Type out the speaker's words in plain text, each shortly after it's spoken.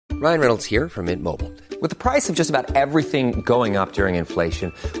Ryan Reynolds here from Mint Mobile. With the price of just about everything going up during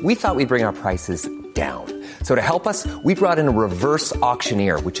inflation, we thought we'd bring our prices down. So to help us, we brought in a reverse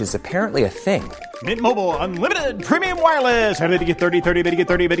auctioneer, which is apparently a thing. Mint Mobile Unlimited Premium Wireless. How to get 30, 30, bit to get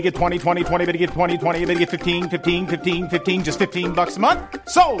 30, bit to get 20, 20, 20, bit to get 20, 20, bit to get 15, 15, 15, 15, just $15 a month?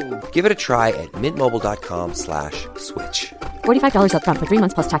 Sold! Give it a try at mintmobile.com/switch. $45 up front for 3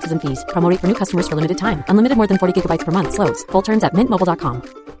 months plus taxes and fees. Promo rate for new customers for limited time. Unlimited more than 40 gigabytes per month. Slows full terms at mintmobile.com.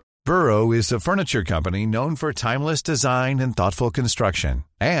 Burrow is a furniture company known for timeless design and thoughtful construction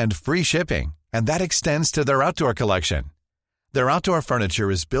and free shipping, and that extends to their outdoor collection. Their outdoor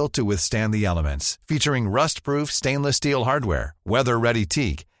furniture is built to withstand the elements, featuring rust-proof stainless steel hardware, weather-ready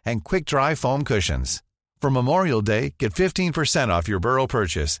teak, and quick-dry foam cushions. For Memorial Day, get 15% off your Burrow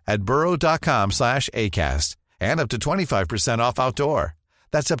purchase at burrow.com/ACAST and up to 25% off outdoor.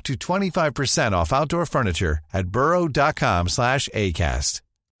 That's up to 25% off outdoor furniture at burrow.com/ACAST.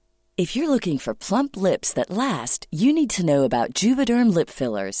 If you're looking for plump lips that last, you need to know about Juvederm lip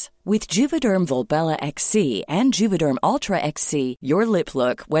fillers. With Juvederm Volbella XC and Juvederm Ultra XC, your lip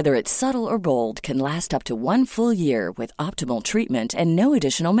look, whether it's subtle or bold, can last up to 1 full year with optimal treatment and no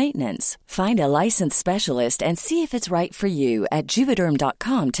additional maintenance. Find a licensed specialist and see if it's right for you at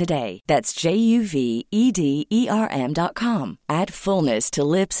Juvederm.com today. That's JUVEDERM.com. Add fullness to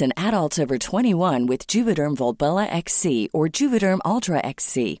lips in adults over 21 with Juvederm Volbella XC or Juvederm Ultra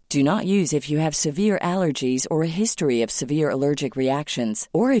XC. Do not use if you have severe allergies or a history of severe allergic reactions,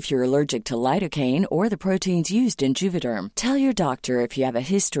 or if you're allergic to lidocaine or the proteins used in Juvederm. Tell your doctor if you have a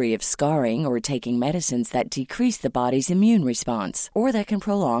history of scarring or taking medicines that decrease the body's immune response or that can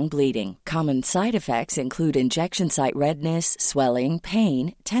prolong bleeding. Common side effects include injection site redness, swelling,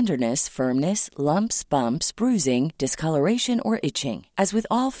 pain, tenderness, firmness, lumps, bumps, bruising, discoloration, or itching. As with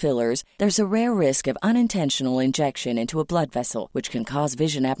all fillers, there's a rare risk of unintentional injection into a blood vessel, which can cause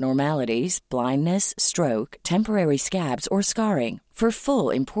vision abnormalities, blindness, stroke, temporary scabs, or scarring. For full,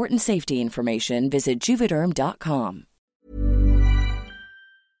 important safety information, visit Juvederm.com.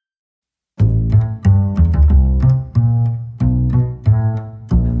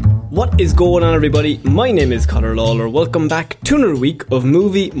 What is going on, everybody? My name is Conor Lawler. Welcome back to another week of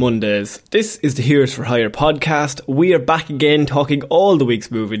Movie Mondays. This is the Heroes for Hire podcast. We are back again talking all the week's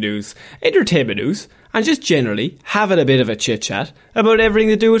movie news, entertainment news, and just generally having a bit of a chit-chat about everything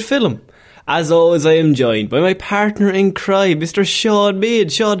to do with film. As always, I am joined by my partner in crime, Mr. Sean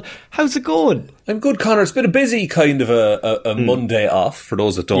Mead. Sean, how's it going? I'm good, Conor. It's been a busy kind of a Monday off. For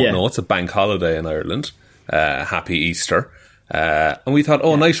those that don't know, it's a bank holiday in Ireland. Happy Easter. And we thought,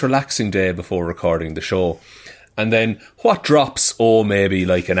 nice relaxing day before recording the show. And then what drops, maybe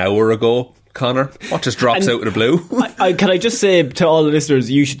like an hour ago, Conor? What just drops out of the blue? Can I just say to all the listeners,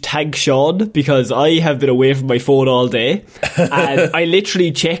 you should tag Sean, because I have been away from my phone all day and I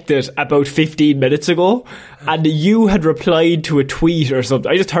literally checked it about 15 minutes ago and you had replied to a tweet or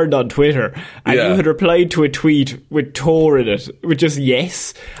something. I just turned on Twitter and you had replied to a tweet with Thor in it, with just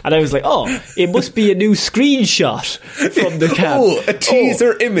yes, and I was like, it must be a new screenshot from the cam. A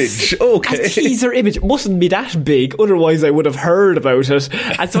teaser image. Okay. A teaser image. It mustn't be that big, otherwise I would have heard about it.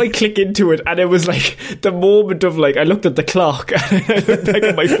 And so I click into it and it was like the moment of I looked at the clock and I looked back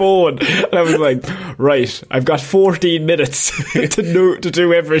at my phone and I was like, right, I've got 14 minutes to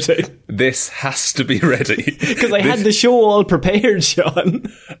do everything. This has to be ready. Because I had the show all prepared, Sean.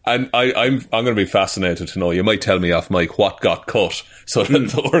 And I'm going to be fascinated to know. You might tell me off mic what got cut so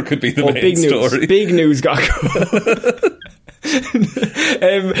that Thor could be the main big story. News. Big news got cut.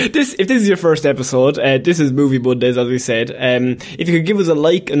 If this is your first episode, this is Movie Mondays, as we said. If you could give us a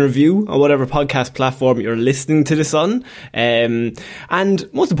like and review on whatever podcast platform you're listening to this on, and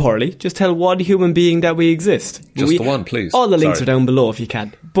most importantly, just tell one human being that we exist. The one, please. All the links are down below if you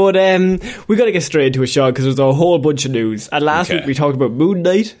can. But we got to get straight into it, Sean, because there's a whole bunch of news. And last week we talked about Moon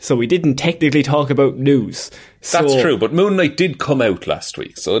Knight, so we didn't technically talk about news. That's true, but Moon Knight did come out last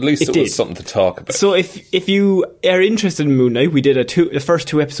week, so at least it was something to talk about. So if you are interested in Moon Knight, we did the first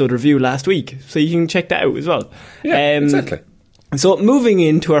 2 episode review last week, so you can check that out as well. Yeah, exactly. So moving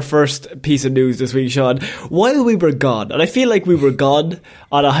into our first piece of news this week, Sean, while we were gone, and I feel like we were gone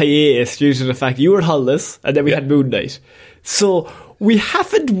on a hiatus due to the fact you were homeless and then we had Moon Knight. So we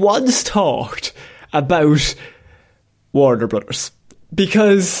haven't once talked about Warner Brothers,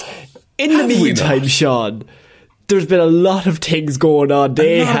 because in the meantime, Sean, there's been a lot of things going on.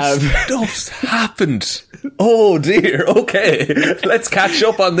 Stuff's happened. Oh dear, okay. Let's catch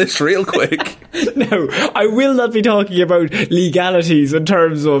up on this real quick. No, I will not be talking about legalities in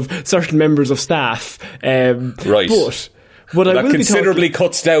terms of certain members of staff. Right. But That considerably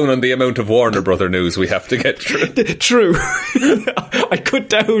cuts down on the amount of Warner Brother news we have to get through. True. I cut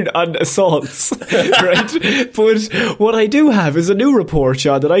down on assaults, right? But what I do have is a new report,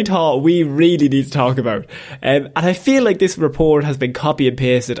 Sean, that I thought we really need to talk about. And I feel like this report has been copy and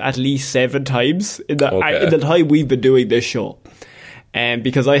pasted at least 7 times in the time we've been doing this show.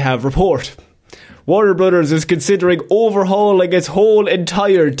 Because I have report. Warner Brothers is considering overhauling its whole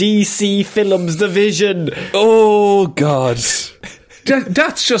entire DC Films division. Oh, God.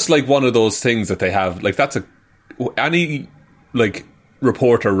 That's just like one of those things that they have. Like, that's any, like,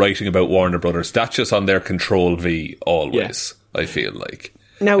 reporter writing about Warner Brothers, that's just on their Control V always, I feel like.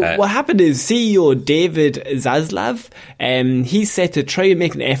 Now, what happened is CEO David Zaslav, he's set to try and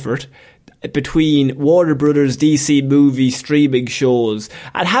make an effort between Warner Brothers DC movie streaming shows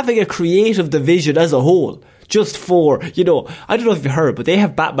and having a creative division as a whole, just for, I don't know if you heard, but they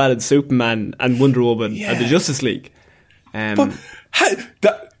have Batman and Superman and Wonder Woman and the Justice League. But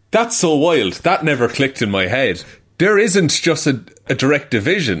that's so wild. That never clicked in my head. There isn't just a direct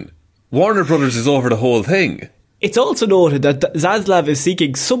division. Warner Brothers is over the whole thing. It's also noted that Zaslav is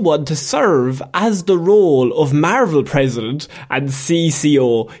seeking someone to serve as the role of Marvel president and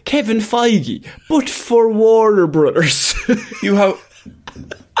CCO Kevin Feige, but for Warner Brothers. You have...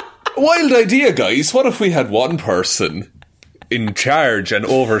 Wild idea, guys. What if we had one person in charge and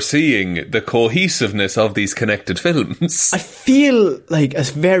overseeing the cohesiveness of these connected films? I feel like a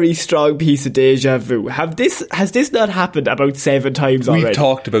very strong piece of deja vu. Has this not happened about 7 times already? We've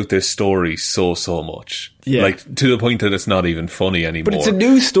talked about this story so much. Yeah. Like, to the point that it's not even funny anymore. But it's a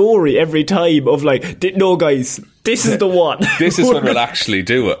new story every time of like, no guys, this is the one. This is when we'll actually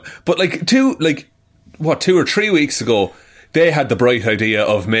do it. But like, 2 or 3 weeks ago, they had the bright idea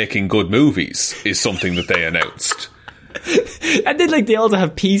of making good movies, is something that they announced. And then they also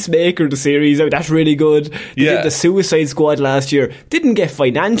have Peacemaker, the series out. That's really good. They did the Suicide Squad last year. Didn't get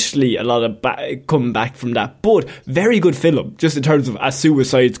financially a lot of coming back from that, but very good film, just in terms of a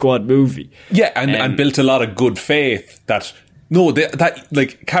Suicide Squad movie. Yeah, and built a lot of good faith that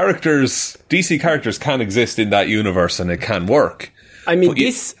characters, DC characters can exist in that universe and it can work. I mean,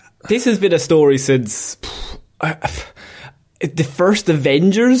 this has been a story since the first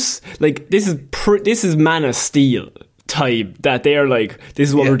Avengers. Like, this is Man of Steel time, that they're like, this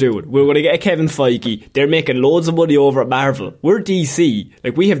is what we're doing. We're going to get Kevin Feige. They're making loads of money over at Marvel. We're DC.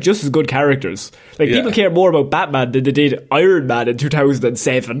 Like, we have just as good characters. Like, people care more about Batman than they did Iron Man in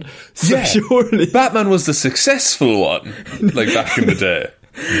 2007. So surely Batman was the successful one, like, back in the day.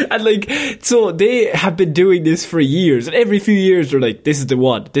 And so they have been doing this for years, and every few years they're like, this is the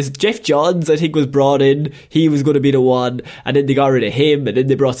one. This Jeff Johns, I think, was brought in. He was going to be the one, and then they got rid of him, and then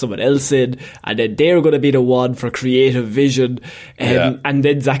they brought someone else in, and then they're going to be the one for creative vision. And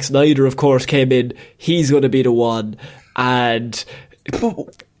then Zack Snyder, of course, came in. He's going to be the one. And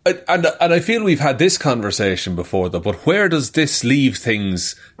I feel we've had this conversation before, though, but where does this leave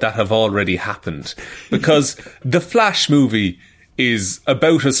things that have already happened? Because the Flash movie is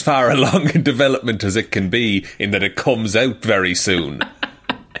about as far along in development as it can be, in that it comes out very soon.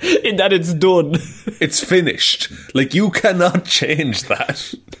 In that it's done. It's finished. Like, you cannot change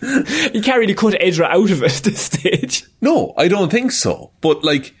that. You can't really cut Ezra out of it at this stage. No, I don't think so. But,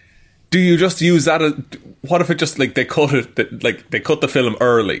 like, do you just use that as... What if it just, like, they cut the film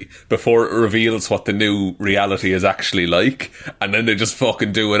early before it reveals what the new reality is actually like, and then they just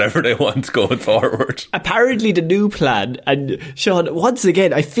fucking do whatever they want going forward? Apparently the new plan, and Sean, once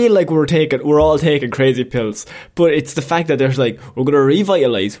again, I feel like we're all taking crazy pills, but it's the fact that there's like, we're going to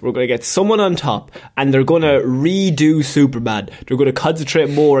revitalise, we're going to get someone on top, and they're going to redo Superman. They're going to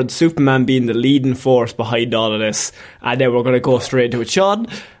concentrate more on Superman being the leading force behind all of this, and then we're going to go straight into it. Sean?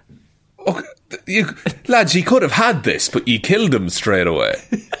 Okay. Lads, you could have had this, but you killed him straight away.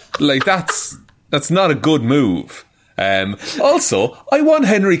 Like, that's not a good move. Also, I want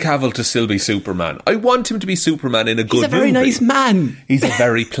Henry Cavill to still be Superman. I want him to be Superman in a good movie. He's a very nice man. He's a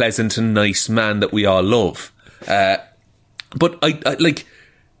very pleasant and nice man that we all love. But I like,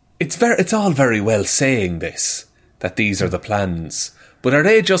 it's all very well saying this, that these are the plans. But are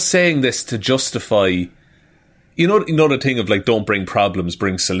they just saying this to justify, you know the thing of like, don't bring problems,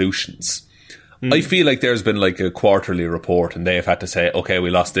 bring solutions? I feel like there's been like a quarterly report and they've had to say, okay,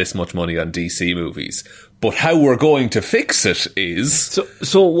 we lost this much money on DC movies, but how we're going to fix it is...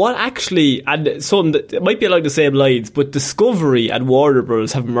 So what actually, and some, it might be along the same lines, but Discovery and Warner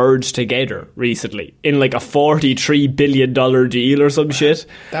Bros. Have merged together recently in like a $43 billion deal or some shit.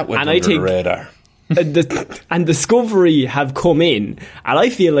 That went under the radar. And Discovery have come in, and I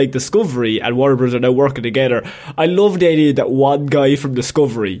feel like Discovery and Warner Bros. Are now working together. I love the idea that one guy from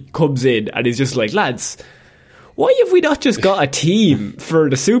Discovery comes in and is just like, lads, Why have we not just got a team for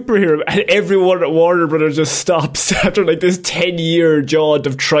the superhero and everyone at Warner Brothers just stops after like this 10-year jaunt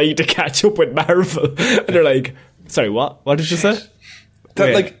of trying to catch up with Marvel? And they're like, sorry, what? What did you say?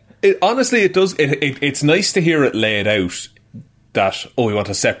 Honestly, it does. It's nice to hear it laid out that, we want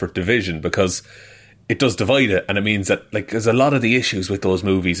a separate division, because it does divide it, and it means that like there's a lot of the issues with those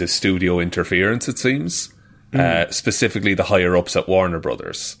movies is studio interference, it seems. Specifically the higher ups at Warner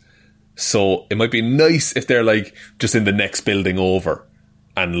Brothers. So it might be nice if they're like just in the next building over,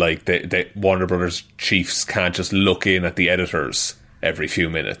 and like the Warner Brothers chiefs can't just look in at the editors every few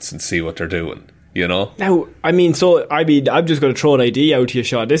minutes and see what they're doing, you know? Now, I'm just going to throw an idea out to you,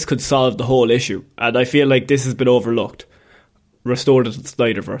 Sean. This could solve the whole issue, and I feel like this has been overlooked. Restore the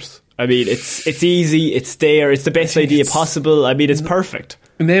Snyderverse. I mean, it's easy, it's there, it's the best idea possible. I mean, it's perfect.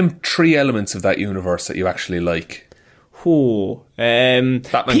 Name 3 elements of that universe that you actually like. Batman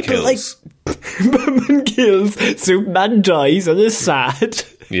kills. Batman kills, Superman dies and is sad.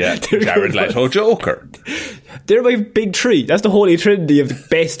 Yeah, Jared Leto Joker. They're my big 3. That's the holy trinity of the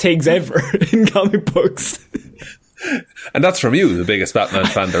best things ever in comic books. And that's from you, the biggest Batman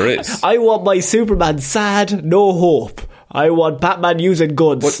fan there is. I want my Superman sad, no hope. I want Batman using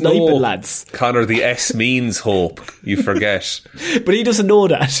guns, sniping lads. Connor, the S means hope. You forget. But he doesn't know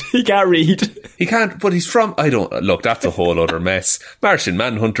that. He can't read. He can't, but he's from... Look, that's a whole other mess. Martian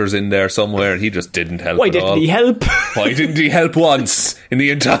Manhunter's in there somewhere. He just didn't help Why at all. didn't he help? Why didn't he help once in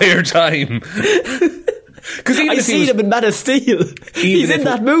the entire time? I seen him in Man of Steel. He's in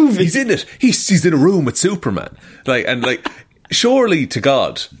that movie. He's in it. He's in a room with Superman. Surely to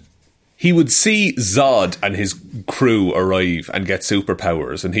God, he would see Zod and his crew arrive and get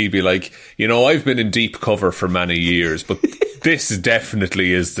superpowers, and he'd be like, I've been in deep cover for many years, but this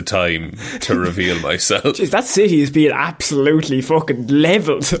definitely is the time to reveal myself. Jeez, that city is being absolutely fucking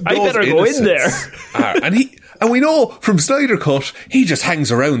levelled. I better go in there. And we know from Snyder Cut, he just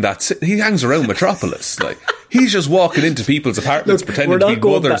hangs around he hangs around Metropolis. Like, he's just walking into people's apartments pretending to be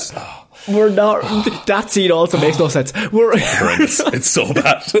mothers. We're not. That scene also makes no sense. It's so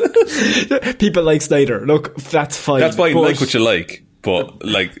bad. People like Snyder. Look, that's fine. That's fine. Like what you like.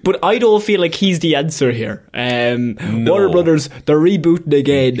 But I don't feel like he's the answer here. No. Warner Brothers, they're rebooting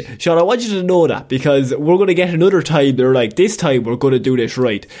again. Sean, I want you to know that, because we're going to get another time. They're like, this time we're going to do this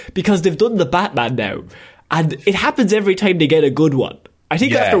right, because they've done the Batman now, and it happens every time they get a good one. I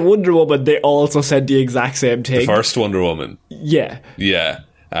think after Wonder Woman, they also said the exact same thing. The first Wonder Woman. Yeah.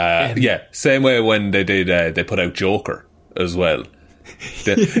 Same way when they did. They put out Joker as well.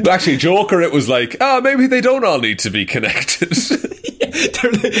 Actually, Joker, it was like, maybe they don't all need to be connected.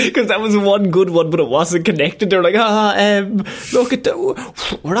 Because that was one good one, but it wasn't connected. They're like, look at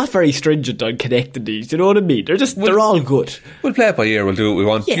we're not very stringent on connecting these. You know what I mean? They're all good. We'll play it by ear. We'll do what we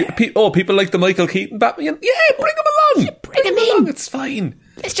want. Yeah. People like the Michael Keaton Batman. Yeah, bring them along. Bring them in. It's fine.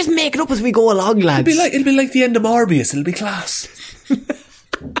 Let's just make it up as we go along, lads. It'll be like the end of Morbius. It'll be class.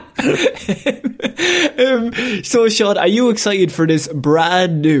 So Sean, are you excited for this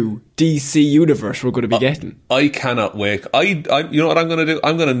brand new DC universe we're going to be getting? I cannot wait. You know what I'm going to do?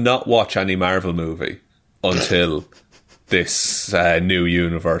 I'm going to not watch any Marvel movie until this new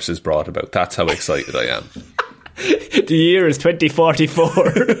universe is brought about. That's how excited I am. The year is 2044.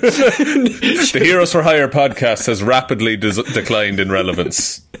 The Heroes for Hire podcast has rapidly declined in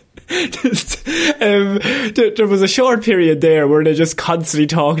relevance. There was a short period there where they just constantly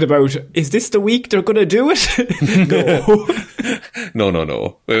talked about, is this the week they're going to do it?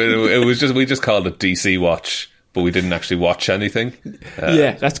 No. It was just, we just called it DC Watch, but we didn't actually watch anything.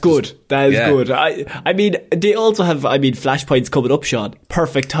 That's good. That is good. I mean, they also have, Flashpoint's coming up, Sean.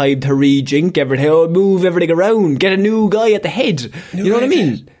 Perfect time to rejink everything, move everything around, get a new guy at the head. You know what I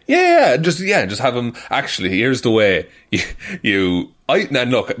mean? Yeah, just have him. Actually, here's the way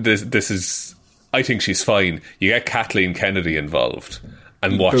look, this is. I think she's fine. You get Kathleen Kennedy involved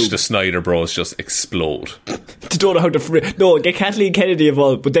and watch the Snyder Bros just explode. They don't know how to get Kathleen Kennedy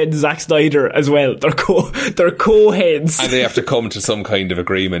involved, but then Zack Snyder as well. They're co-heads, and they have to come to some kind of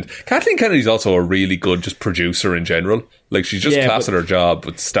agreement. Kathleen Kennedy's also a really good just producer in general. Like, she's just class at her job.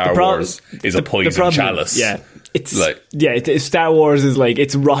 But Star Wars is a poison chalice. It's like Star Wars is like,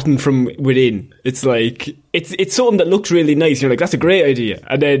 it's rotten from within. It's like it's something that looks really nice. You're like, that's a great idea,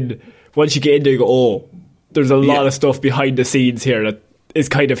 and then once you get in there, you go, there's a lot of stuff behind the scenes here that is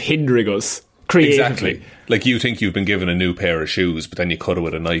kind of hindering us creatively. Exactly. Like, you think you've been given a new pair of shoes, but then you cut it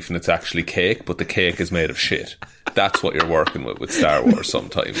with a knife and it's actually cake, but the cake is made of shit. That's what you're working with Star Wars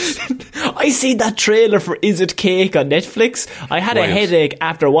sometimes. I seen that trailer for Is It Cake on Netflix. I had a headache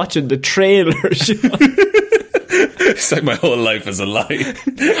after watching the trailer. It's like my whole life is a lie.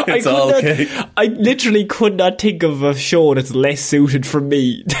 It's all cake. I literally could not think of a show that's less suited for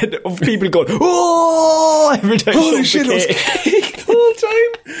me than of people going, oh, every time. Holy shit, it was cake the whole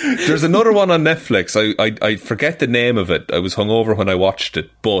time. There's another one on Netflix. I forget the name of it. I was hungover when I watched it,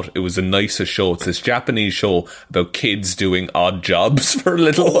 but it was the nicest show. It's this Japanese show about kids doing odd jobs for a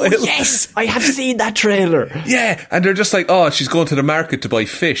little while. Yes, I have seen that trailer. Yeah, and they're just like, oh, she's going to the market to buy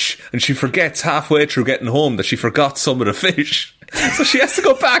fish, and she forgets halfway through getting home that she forgot some of the fish. So she has to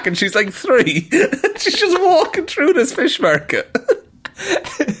go back, and she's like 3. She's just walking through this fish market.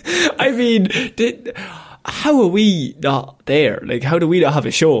 I mean, how are we not there? Like, how do we not have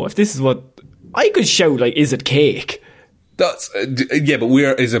a show? If this is what I could shout, like, is it cake? That's yeah, but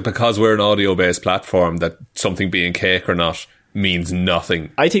is it because we're an audio-based platform that something being cake or not means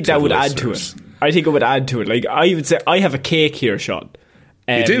nothing? I think that would add to it. I think it would add to it. Like, I would say, I have a cake here, Sean.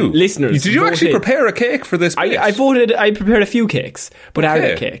 You do? Listeners, did you actually prepare a cake for this? I prepared a few cakes, but are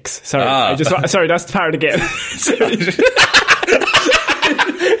they cakes? Sorry, sorry, that's part again.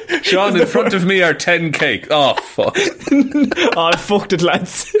 Sean, in front of me are 10 cakes. Oh, fuck. Oh, I fucked it,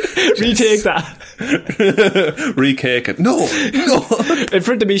 lads. Retake that. Recake it. No. In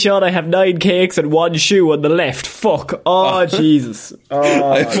front of me, Sean, I have 9 cakes and 1 shoe on the left. Fuck. Oh, Jesus.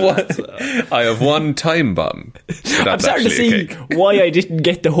 Oh, I have 1 time bomb. I'm starting to see why I didn't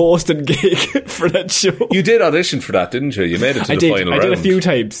get the hosting gig for that show. You did audition for that, didn't you? You made it to the final round. I did a few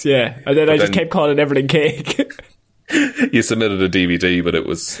times, yeah. And then I just kept calling everything cake. You submitted a DVD, but it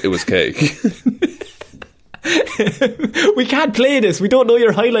was cake. We can't play this. We don't know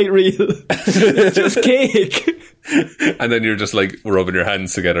your highlight reel. It's just cake. And then you're just like rubbing your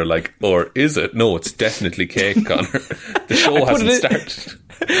hands together like, or is it? No, it's definitely cake, Connor. The show hasn't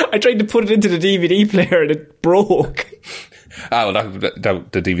started. I tried to put it into the DVD player and it broke. Well,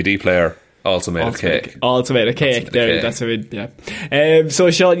 the DVD player also made a cake. Also made a cake. That's what I mean, yeah.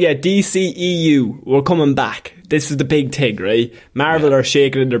 So, Sean, yeah, DCEU, we're coming back. This is the big thing, right? Marvel are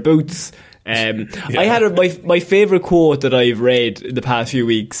shaking in their boots. I had my favourite quote that I've read in the past few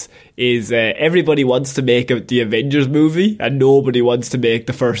weeks is everybody wants to make the Avengers movie and nobody wants to make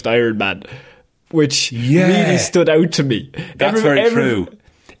the first Iron Man, which really stood out to me. That's very true.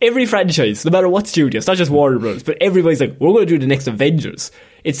 Every franchise, no matter what studio, it's not just Warner Bros., but everybody's like, we're going to do the next Avengers.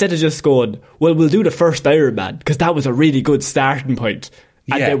 Instead of just going, well, we'll do the first Iron Man because that was a really good starting point,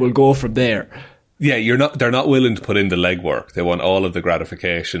 and then we'll go from there. Yeah, they're not willing to put in the legwork. They want all of the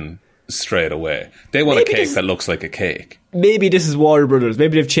gratification straight away. They want a cake that looks like a cake. Maybe this is Warner Brothers.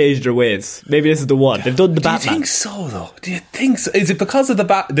 Maybe they've changed their ways. Maybe this is the one. They've done the Batman. Do you think so, though? Do you think so? Is it because of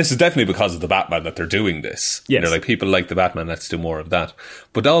the This is definitely because of the Batman that they're doing this. Yes. You know, like, people like the Batman, let's do more of that.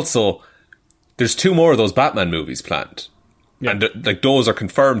 But also, there's 2 more of those Batman movies planned. Yeah. And like, those are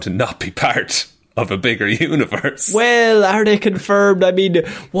confirmed to not be part of a bigger universe. Well, are they confirmed? I mean,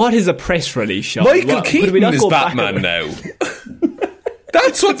 what is a press release, Sean? Michael Keaton is Batman now.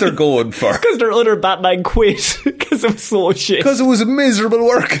 That's what they're going for. Because their other Batman quit. Because it was so shit. Because it was a miserable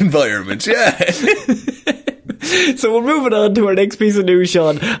work environment, yeah. So we're moving on to our next piece of news,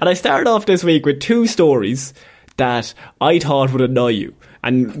 Sean. And I started off this week with 2 stories that I thought would annoy you.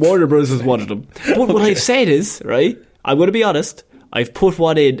 And Warner Bros. Was one of them. But what I've said is, right, I'm going to be honest, I've put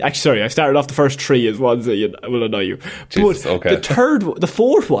one in. Actually, sorry, I started off the first 3 as ones that will annoy you. Jesus, but okay. the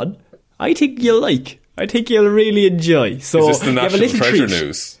 4th one, I think you'll like. I think you'll really enjoy. So is this the National Treasure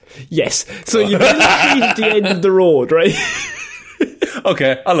news? Yes. So you have a little treat at the end of the road, right?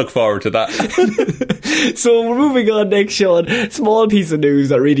 Okay, I look forward to that. So we're moving on next, Sean. Small piece of news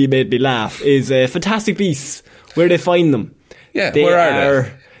that really made me laugh is Fantastic Beasts. Where they find them? Yeah, where are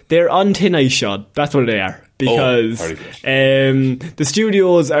they? They're on Tin Ice, Sean. That's what they are. Because the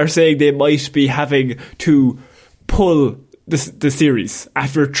studios are saying they might be having to pull the series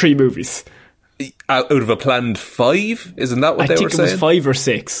after 3 movies. Out of a planned 5? Isn't that what they were saying? I think it was 5 or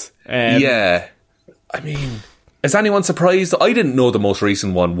 6. Yeah. I mean, is anyone surprised? I didn't know the most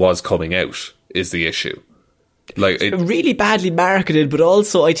recent one was coming out, is the issue. Like, really badly marketed, but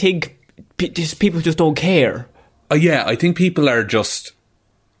also I think people just don't care. Yeah, I think people are just...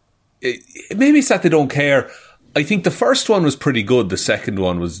 Maybe it's that they don't care. I think the first one was pretty good. The second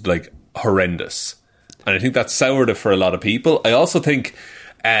one was, like, horrendous. And I think that soured it for a lot of people. I also think...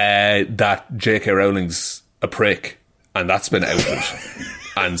 that J.K. Rowling's a prick, and that's been outed.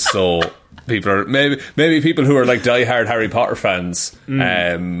 And so people are maybe people who are like diehard Harry Potter fans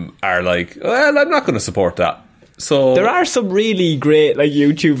are like, well, I'm not going to support that. So there are some really great like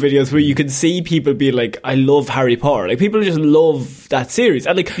YouTube videos where you can see people be like, I love Harry Potter. Like people just love that series.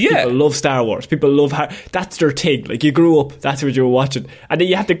 And like people love Star Wars. People love that's their thing. Like you grew up, that's what you were watching. And then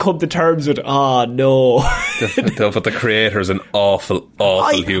you have to come to terms with, no. But the creator's an awful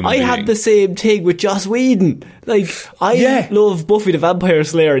human I being. had the same thing with Joss Whedon. Like I love Buffy the Vampire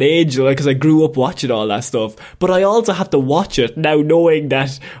Slayer and Angel because I grew up watching all that stuff. But I also have to watch it now knowing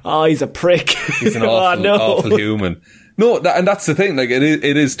that he's a prick. He's an awful human. No, and that's the thing. Like it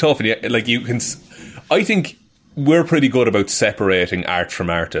is tough, and like you can. I think we're pretty good about separating art from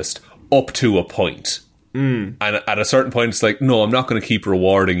artist up to a point. And at a certain point, it's like, no, I'm not going to keep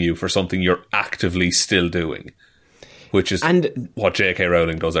rewarding you for something you're actively still doing. Which is what J.K.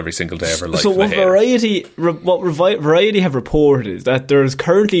 Rowling does every single day of her life. So what Variety have reported is that there's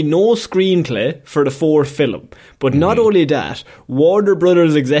currently no screenplay for the fourth film. But not only that, Warner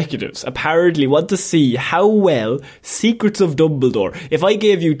Brothers executives apparently want to see how well Secrets of Dumbledore. If I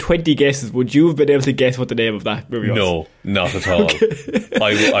gave you 20 guesses, would you have been able to guess what the name of that movie was? No, not at all.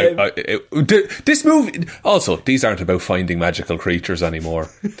 This movie... Also, these aren't about finding magical creatures anymore.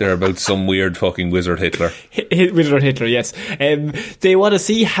 They're about some weird fucking wizard Hitler. Wizard Hitler, yes. They want to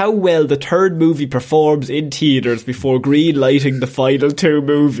see how well the third movie performs in theatres before green-lighting the final two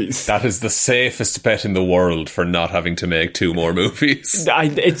movies. That is the safest bet in the world for not having to make two more movies.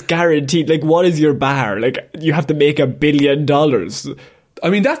 It's guaranteed. Like, what is your bar? Like, you have to make $1 billion. I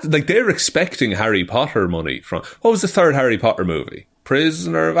mean, that like they're expecting Harry Potter money from... What was the third Harry Potter movie?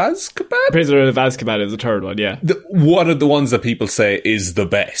 Prisoner of Azkaban? Prisoner of Azkaban is the third one, yeah. One of the ones that people say is the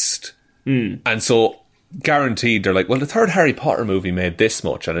best. And so... guaranteed they're like, well, the third Harry Potter movie made this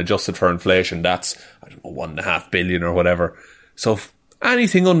much, and adjusted for inflation that's, I don't know, 1.5 billion or whatever. So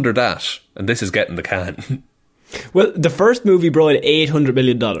anything under that, and this is getting the can. Well, the first movie brought in $800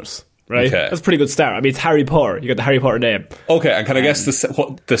 million, right? Okay. That's a pretty good start. I mean, it's Harry Potter. You got the Harry Potter name. Okay, and can I guess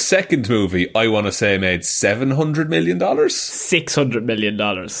the second movie, I want to say, made $700 million? $600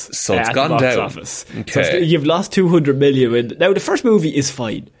 million. So it's gone down. Office. Okay. So you've lost $200 million. Now, the first movie is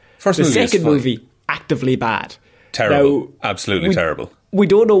fine. The second movie, actively bad. Terrible. Now, absolutely terrible. We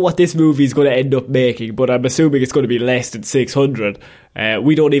don't know what this movie is going to end up making, but I'm assuming it's going to be less than 600.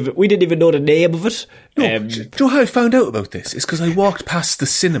 We didn't even know the name of it. No, do you know how I found out about this? It's because I walked past the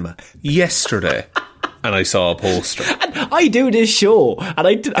cinema yesterday and I saw a poster. And I do this show,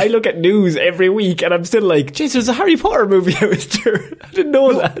 and I look at news every week, and I'm still like, jeez, there's a Harry Potter movie out there. I didn't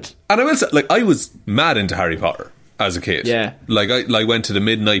know that. And I will say, like, I was mad into Harry Potter as a kid. Yeah. Like, I went to the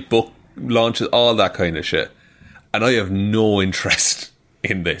midnight book launches, all that kind of shit. And I have no interest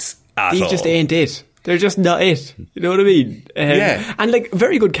in this at all. These just ain't it. They're just not it. You know what I mean? Yeah. And like,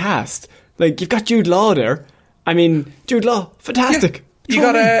 very good cast. Like, you've got Jude Law there. I mean, Jude Law, fantastic. Yeah. You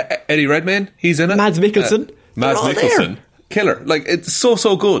got Eddie Redmayne, he's in it. Mads Mikkelsen. Mads Mikkelsen. Killer. Like, it's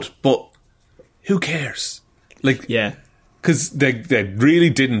so good, but who cares? Like, yeah. Because they really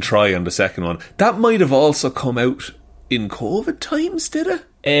didn't try on the second one. That might have also come out in COVID times, did it?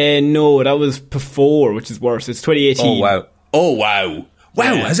 No, that was before, which is worse. It's 2018. Oh, wow.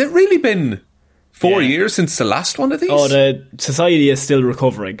 Wow, has it really been 4 years since the last one of these? Oh, the society is still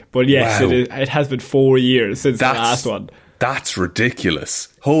recovering. But yes, it has been 4 years since the last one. That's ridiculous.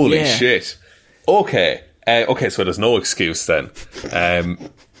 Holy shit. Okay, so there's no excuse then.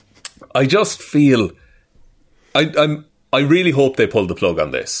 I just feel... I really hope they pull the plug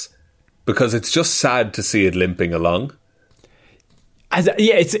on this, because it's just sad to see it limping along.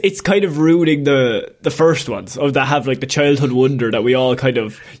 It's kind of ruining the first ones that have like the childhood wonder that we all kind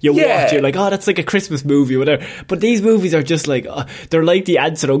of watch. You're like, oh, that's like a Christmas movie, or whatever. But these movies are just like they're like the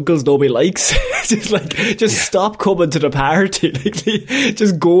aunts and uncles nobody likes. Stop coming to the party. Like,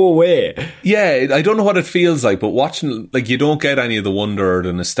 just go away. Yeah, I don't know what it feels like, but watching, like, you don't get any of the wonder or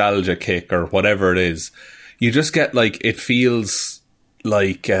the nostalgia kick or whatever it is. You just get like, it feels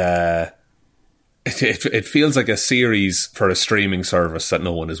like. It feels like a series for a streaming service that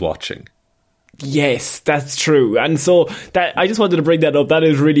no one is watching. Yes, that's true. And so that I just wanted to bring that up. That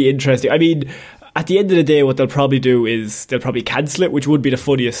is really interesting. I mean, at the end of the day, what they'll probably do is they'll probably cancel it, which would be the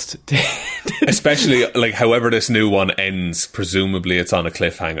funniest. Especially, like, however this new one ends, presumably it's on a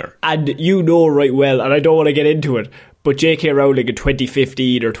cliffhanger. And you know right well, and I don't want to get into it, but J.K. Rowling in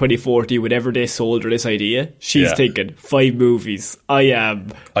 2015 or 2014, whenever they sold her this idea, she's thinking 5 movies. I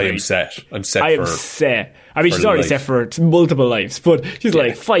am set. I'm set. I mean, she's already set for multiple lives, but she's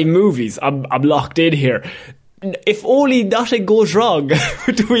like, 5 movies. I'm locked in here. If only nothing goes wrong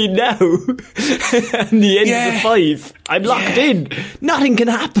between now and the end of the 5, I'm locked in. Nothing can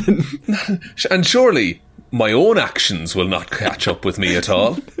happen. And surely my own actions will not catch up with me at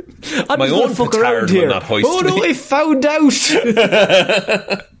all. I'm My just gonna own fuck petard around will here. not hoist Oh no, me. I found out.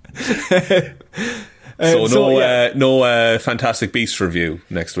 No Fantastic Beasts review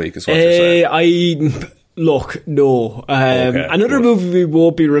next week is what you're saying. No. Another good. movie we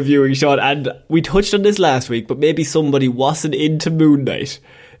won't be reviewing, Sean, and we touched on this last week, but maybe somebody wasn't into Moon Knight.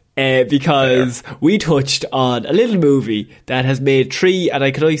 Because we touched on a little movie that has made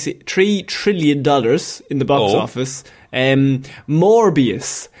 $3 trillion in the box office.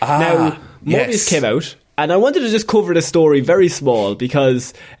 Morbius. Now, Morbius came out, and I wanted to just cover the story very small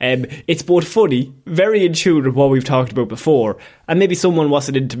because it's both funny, very in tune with what we've talked about before, and maybe someone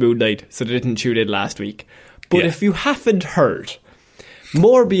wasn't into Moon Knight, so they didn't tune in last week. But if you haven't heard,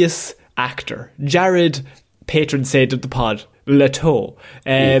 Morbius actor Jared, patron saint of the pod, Leto,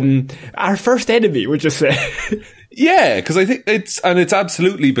 our first enemy, would you say? Yeah, because I think it's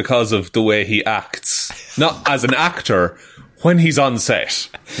absolutely because of the way he acts, not as an actor. When he's on set,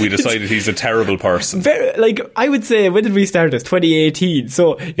 we decided he's a terrible person. I would say, when did we start this? 2018.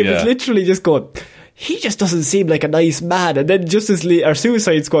 So it was literally just going, he just doesn't seem like a nice man. And then our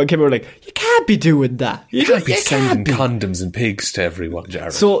Suicide Squad came out like, you can't be doing that. You can't be sending condoms and pigs to everyone,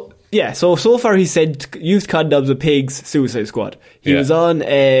 Jared. So far he used condoms and pigs, Suicide Squad. He was on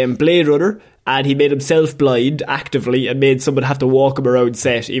Blade Runner, and he made himself blind actively and made someone have to walk him around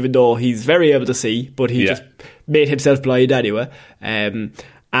set, even though he's very able to see, but he just made himself blind anyway. And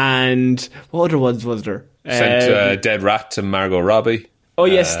what other ones was there? Sent Dead Rat to Margot Robbie. Oh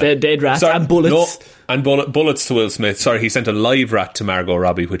yes, the Dead Rat and Bullets. No, and Bullets to Will Smith. Sorry, he sent a live rat to Margot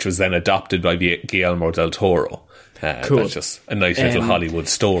Robbie, which was then adopted by Guillermo del Toro. Cool. That's just a nice little Hollywood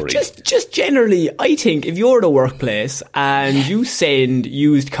story. Just generally, I think if you're in a workplace and you send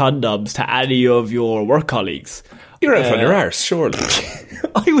used condoms to any of your work colleagues, you're out on your arse, surely.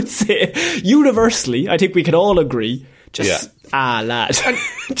 I would say, universally, I think we can all agree, lad.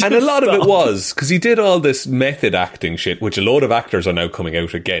 And a lot of it was, because he did all this method acting shit, which a load of actors are now coming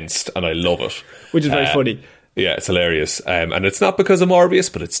out against, and I love it. Which is very funny. Yeah, it's hilarious. And it's not because of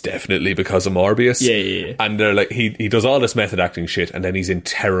Morbius, but it's definitely because of Morbius. Yeah. And they're like, he does all this method acting shit, and then he's in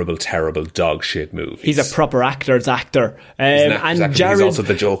terrible, terrible dog shit movies. He's a proper actor's actor. He's also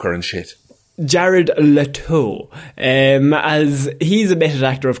the Joker and shit. Jared Leto, as he's a method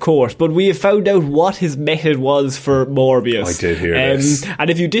actor, of course, but we have found out what his method was for Morbius. I did hear this.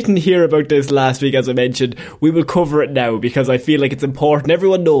 And if you didn't hear about this last week, as I mentioned, we will cover it now because I feel like it's important.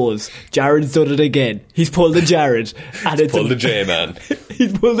 Everyone knows Jared's done it again. He's pulled the Jared. He's pulled the J-man.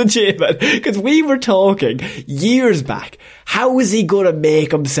 He's pulled the J-man. Because we were talking years back, how is he going to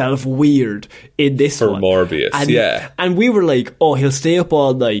make himself weird in this for one? Morbius, And we were like, oh, he'll stay up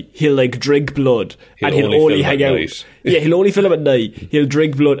all night. He'll drink blood and he'll only hang out. Yeah, he'll only film at night. He'll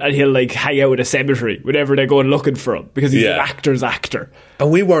drink blood and he'll hang out in a cemetery whenever they're going looking for him because he's an actor's actor.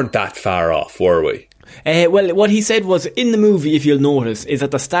 And we weren't that far off, were we? Well, what he said was, in the movie, if you'll notice, is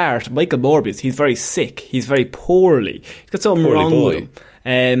at the start, Michael Morbius, he's very sick. He's very poorly. He's got something wrong with him.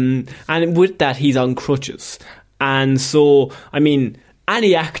 And with that, he's on crutches. And so, I mean,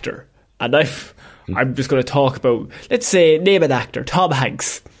 any actor, and I'm just going to talk about, let's say, name an actor, Tom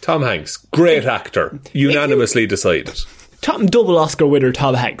Hanks. Tom Hanks, great actor, unanimously decided. Double Oscar winner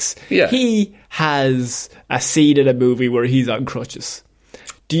Tom Hanks. Yeah. He has a scene in a movie where he's on crutches.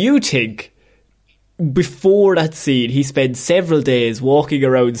 Do you think, before that scene, he spent several days walking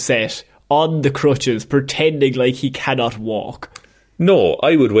around set on the crutches, pretending like he cannot walk? No,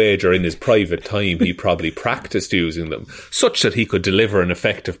 I would wager in his private time he probably practiced using them, such that he could deliver an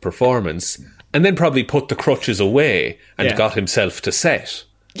effective performance, and then probably put the crutches away and got himself to set.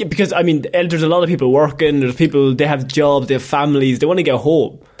 Yeah, because, I mean, there's a lot of people working, there's people, they have jobs, they have families, they want to get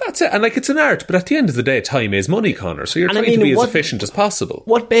home. That's it, and it's an art, but at the end of the day, time is money, Connor, so you're trying to be as efficient as possible.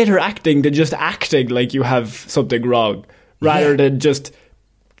 What better acting than just acting like you have something wrong, rather than just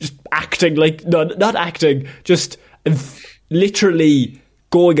acting like, not acting, just literally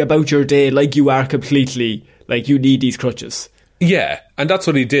going about your day like you are completely, like you need these crutches. Yeah, and that's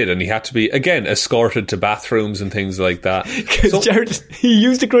what he did, and he had to be, again, escorted to bathrooms and things like that. Because Jared, he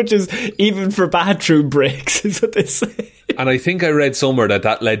used the crutches even for bathroom breaks, is what they say. And I think I read somewhere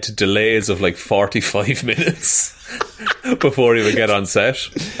that led to delays of 45 minutes before he would get on set.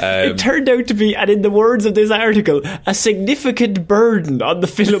 It turned out to be, and in the words of this article, a significant burden on the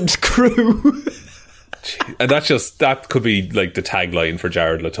film's crew. And that could be the tagline for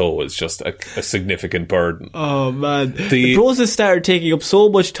Jared Leto, is just a significant burden. Oh man. The process started taking up so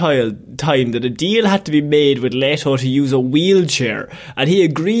much time that a deal had to be made with Leto to use a wheelchair, and he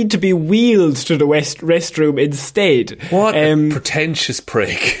agreed to be wheeled to the restroom instead. What a pretentious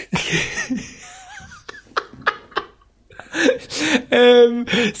prick.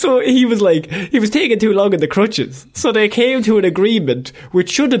 So he was taking too long in the crutches. So they came to an agreement,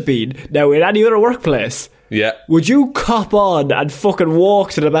 which should have been, now in any other workplace, yeah, would you cop on and fucking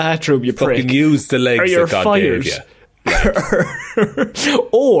walk to the bathroom, you prick? Fucking use the legs that God fired. gave you.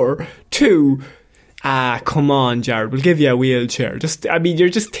 Or two, come on, Jared, we'll give you a wheelchair. You're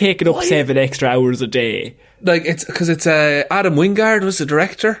just taking up 7 extra hours a day. Like, it's because it's Adam Wingard was the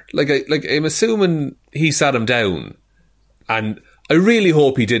director. I'm assuming he sat him down, and I really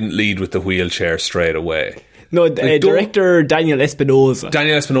hope he didn't lead with the wheelchair straight away. No, director Daniel Espinosa.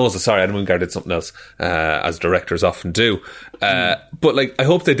 Sorry, Adam Wingard did something else, as directors often do. But I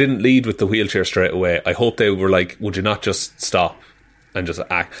hope they didn't lead with the wheelchair straight away. I hope they were like, would you not just stop and just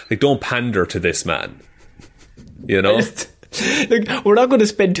act? Don't pander to this man. You know? We're not going to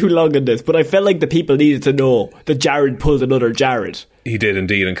spend too long on this, but I felt like the people needed to know that Jared pulled another Jared. He did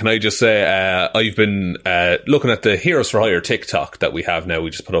indeed. And can I just say, I've been looking at the Heroes for Hire TikTok that we have now.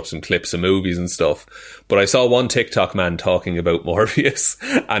 We just put up some clips of movies and stuff. But I saw one TikTok man talking about Morbius,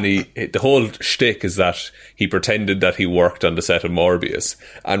 and the whole shtick is that he pretended that he worked on the set of Morbius.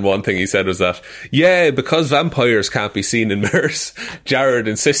 And one thing he said was that, because vampires can't be seen in mirrors, Jared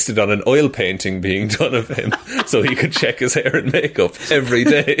insisted on an oil painting being done of him so he could check his hair and makeup every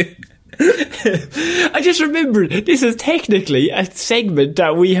day. I just remembered this is technically a segment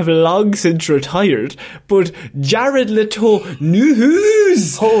that we have long since retired, but Jared Leto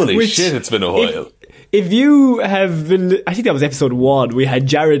news. Holy shit, it's been a while. If you have been, I think that was episode 1, we had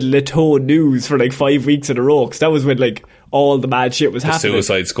Jared Leto news for 5 weeks in a row, because that was when all the mad shit was happening. The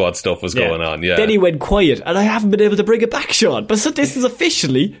Suicide Squad stuff was going on, yeah. Then he went quiet, and I haven't been able to bring it back, Sean. But so this is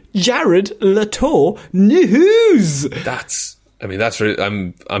officially Jared Leto news. That's really,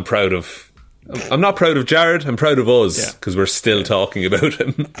 I'm proud of. I'm not proud of Jared, I'm proud of us, because we're still talking about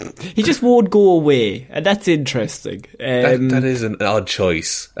him. He just won't go away, and that's interesting. That is an odd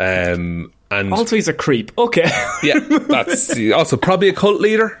choice. And also he's a creep. Okay. Yeah, that's also probably a cult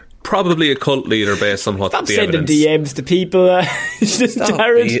leader. Probably a cult leader based on what the evidence. Stop sending DMs to people,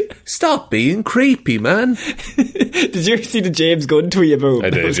 Jared. Stop being creepy, man. Did you see the James Gunn tweet about? I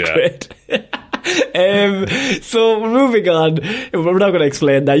did, that was yeah. Great. So we're moving on. We're not going to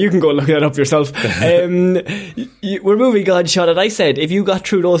explain that. You can go look that up yourself. We're moving on, Sean. And I said if you got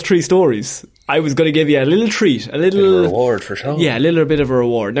through those 3 stories, I was going to give you a little treat, a little reward for Sean. Yeah, a little bit of a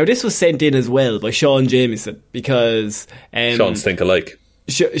reward. Now this was sent in as well by Sean Jamieson, because Sean's think alike.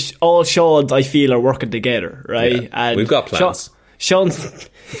 All Sean's, I feel, are working together, right? Yeah, and we've got plans. Sean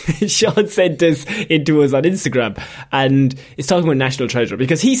sent this into us on Instagram, and it's talking about National Treasure,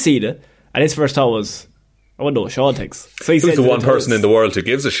 because he's seen it, and his first thought was, I wonder what Sean thinks. So Who's the one person in the world who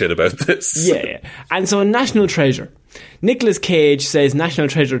gives a shit about this? Yeah. And so in National Treasure, Nicolas Cage says National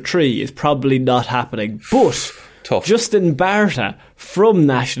Treasure 3 is probably not happening, but Tough. Justin Barta from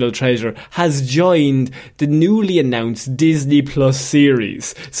National Treasure has joined the newly announced Disney Plus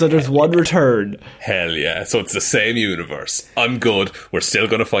series. So there's one return. Hell yeah. So it's the same universe. I'm good. We're still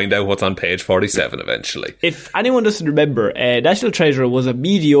going to find out what's on page 47 eventually. If anyone doesn't remember, National Treasure was a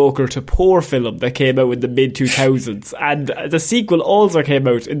mediocre to poor film that came out in the mid-2000s. And the sequel also came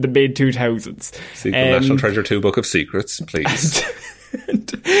out in the mid-2000s. Sequel National Treasure 2 Book of Secrets, please.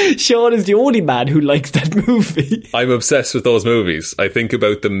 Sean is the only man who likes that movie. I'm obsessed with those movies. I think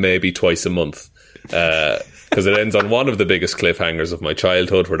about them maybe twice a month, because it ends on one of the biggest cliffhangers of my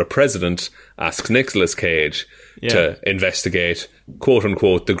childhood, where the president asks Nicolas Cage to investigate, quote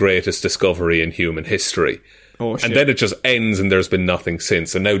unquote, the greatest discovery in human history. Oh, shit. And then it just ends and there's been nothing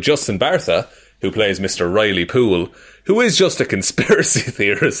since. And now Justin Bartha, who plays Mr. Riley Poole, who is just a conspiracy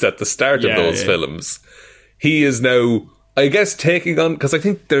theorist at the start of those films, he is now, I guess, taking on, because I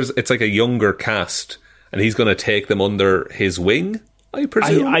think it's like a younger cast, and he's going to take them under his wing, I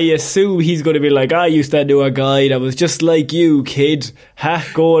presume. I assume he's going to be like, I used to know a guy that was just like you, kid,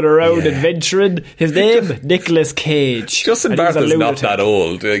 going around adventuring. His name, Nicolas Cage. Justin Bartha's not that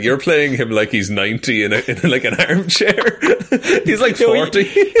old. You're playing him like he's 90 in like an armchair. He's like 40.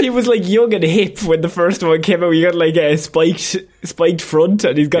 He was like young and hip when the first one came out. He got like a spiked front,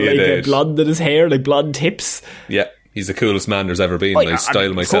 and he's got like blonde in his hair, like blonde tips. Yeah. He's the coolest man there's ever been. I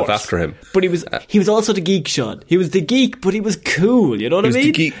style myself after him. But he was also the geek, Sean. He was the geek, but he was cool. You know what I mean?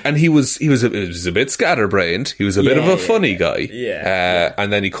 The geek, and he was a bit scatterbrained. He was a bit of a funny guy. Yeah.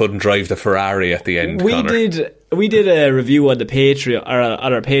 And then he couldn't drive the Ferrari at the end. We did a review on the Patreon, or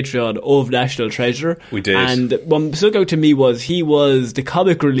on our Patreon, of National Treasure. We did. And what stuck out to me was he was the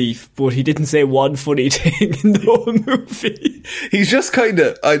comic relief, but he didn't say one funny thing in the whole movie. He's just kind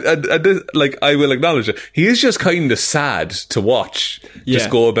of, I will acknowledge it, he is just kind of sad to watch just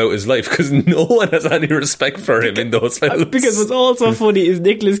go about his life, because no one has any respect for him in those films. Because what's also funny is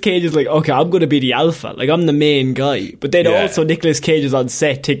Nicolas Cage is like, okay, I'm going to be the alpha, like I'm the main guy, but then also Nicolas Cage is on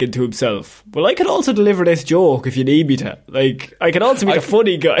set thinking to himself, well, I can also deliver this joke if you need me to, like I can also be the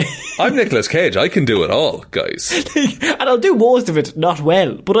funny guy. I'm Nicolas Cage, I can do it all, guys. And I'll do most of it not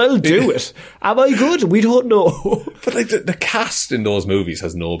well, but I'll do it. Am I good? We don't know. But like the cast in those movies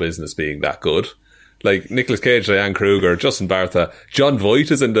has no business being that good. Like Nicolas Cage, Diane Kruger, Justin Bartha, John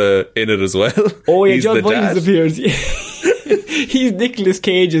Voight is in it as well. Oh yeah, John Voight appears. He's Nicolas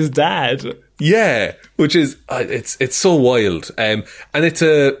Cage's dad. Yeah, which is it's so wild, and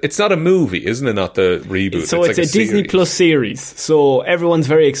it's not a movie, isn't it? Not the reboot. So it's like a Disney Plus series. So everyone's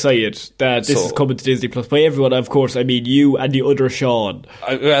very excited that this is coming to Disney Plus. By everyone, of course, I mean you and the other Sean.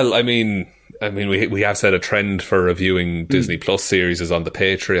 I mean, we have set a trend for reviewing Disney Plus series is on the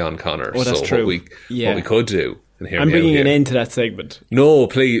Patreon, Connor. Oh, that's true. What we could do. I'm bringing an end to that segment. No,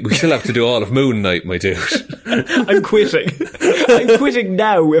 please. We still have to do all of Moon Knight, my dude. I'm quitting. I'm quitting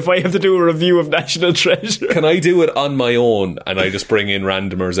now if I have to do a review of National Treasure. Can I do it on my own and I just bring in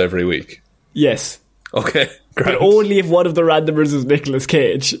randomers every week? Yes. Okay, great. But only if one of the randomers is Nicolas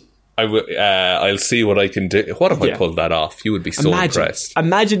Cage. I'll see what I can do. What if I pulled that off? You would be so impressed.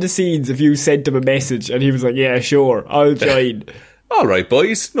 Imagine the scenes if you sent him a message and he was like, yeah, sure, I'll join. All right,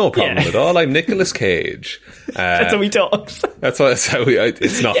 boys, no problem at all. I'm Nicolas Cage. That's how he talks. That's how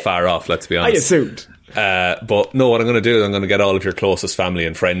it's not far off, let's be honest. I assumed. But no, what I'm going to do is I'm going to get all of your closest family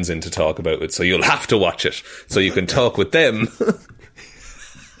and friends in to talk about it, so you'll have to watch it, so you can talk with them.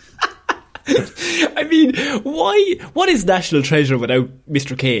 I mean, why? What is National Treasure without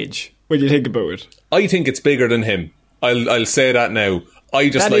Mr. Cage, when you think about it? I think it's bigger than him. I'll say that now.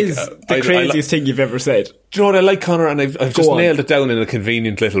 That is the craziest thing you've ever said. Do you know what I like, Connor? And I've just nailed it down in a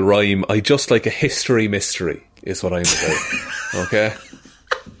convenient little rhyme. I just like a history mystery, is what I'm about. Okay?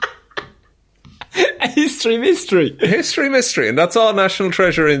 A history mystery. A history mystery, and that's all National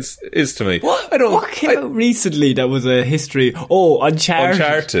Treasure is to me. What came out recently that was a history? Oh,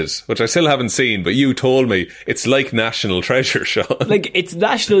 Uncharted, which I still haven't seen, but you told me it's like National Treasure, Sean. Like, it's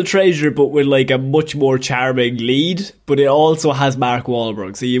National Treasure, but with like a much more charming lead, but it also has Mark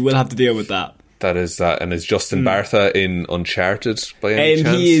Wahlberg, so you will have to deal with that. That is that, and is Justin Bartha in Uncharted by any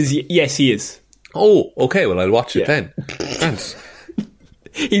chance? He is. Oh, okay, well I'll watch it then. Thanks.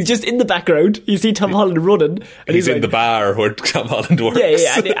 He's just in the background. You see Tom Holland running. And he's in the bar where Tom Holland works.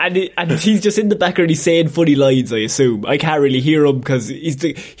 Yeah, and he's just in the background. He's saying funny lines, I assume. I can't really hear him because he's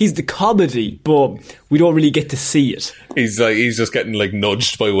the comedy, but we don't really get to see it. He's just getting like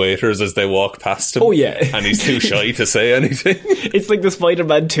nudged by waiters as they walk past him. Oh yeah, and he's too shy to say anything. It's like the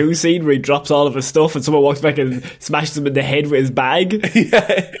Spider-Man 2 scene where he drops all of his stuff and someone walks back and smashes him in the head with his bag.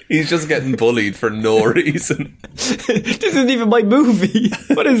 Yeah, he's just getting bullied for no reason. This isn't even my movie.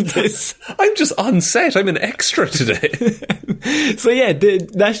 What is this? I'm just on set. I'm an extra today. So yeah, the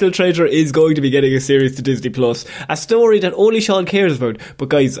National Treasure is going to be getting a series to Disney Plus. A story that only Sean cares about. But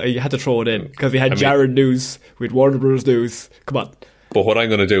guys, I had to throw it in because we had Jared news, we had Warner Bros. News. Come on. But what I'm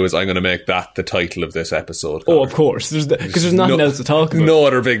going to do is I'm going to make that the title of this episode. Oh, of course. Because there's nothing else to talk about. No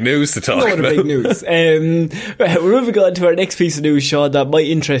other big news to talk about. No other big news. We're moving on to our next piece of news, Sean, that might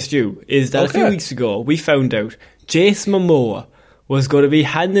interest you. Is that a few weeks ago we found out Jason Momoa was going to be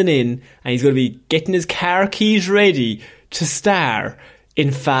handing in and he's going to be getting his car keys ready to star in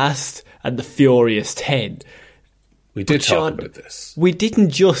Fast and the Furious 10. We did talk about this. We don't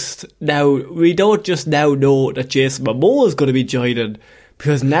just now know that Jason Momoa is going to be joining,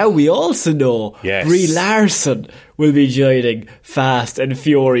 because now we also know Brie Larson will be joining Fast and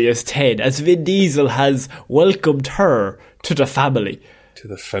Furious 10, as Vin Diesel has welcomed her to the family. To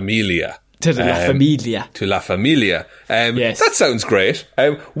the familia. To La Familia. To La Familia. Yes. That sounds great.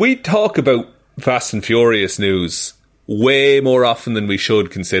 We talk about Fast and Furious news way more often than we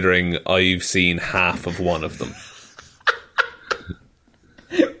should, considering I've seen half of one of them.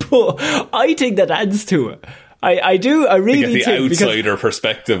 But I think that adds to it. I do. I really get the outsider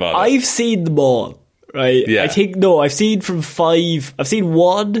perspective on it. I've seen them all, right? Yeah. I think I've seen from 5. I've seen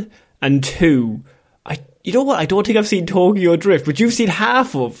 1 and 2. You know what? I don't think I've seen Tokyo Drift, but you've seen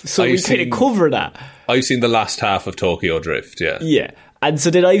half of, so we kind of cover that. I've seen the last half of Tokyo Drift. Yeah. Yeah. And so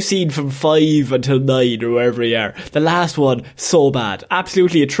then I've seen from 5 until 9 or wherever you are. The last one, so bad.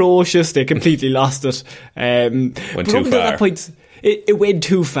 Absolutely atrocious. They completely lost it. Went too far. That point, it went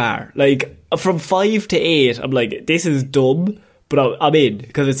too far. Like, from 5 to 8, I'm like, this is dumb, but I'm in.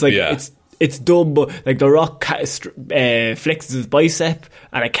 Because it's like, it's dumb, but like The Rock flexes his bicep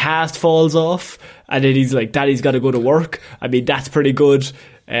and a cast falls off, and then he's like, Daddy's got to go to work. I mean, that's pretty good.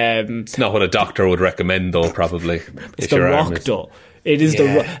 It's not what a doctor would recommend, though, probably. It's The Rock, though. It is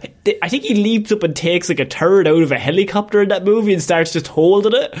The Rock. I think he leaps up and takes like a turd out of a helicopter in that movie and starts just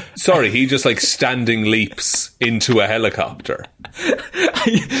holding it. Sorry, he just like standing leaps into a helicopter.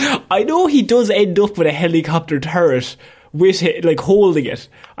 I know he does end up with a helicopter turret with it, like holding it.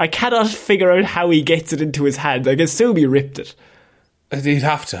 I cannot figure out how he gets it into his hand. I can assume he ripped it. He'd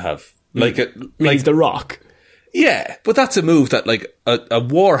have to have. He's The Rock. Yeah, but that's a move that like a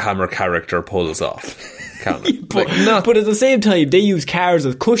Warhammer character pulls off. But at the same time, they use cars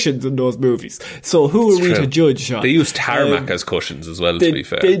as cushions in those movies. So who are we to judge, Sean? They use tarmac as cushions as well, to be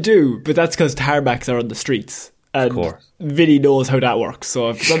fair. They do, but that's because tarmacs are on the streets. And of course. Vinny knows how that works. So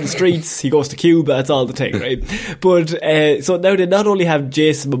if it's on the streets, he goes to Cuba, that's all the thing, right? But so now they not only have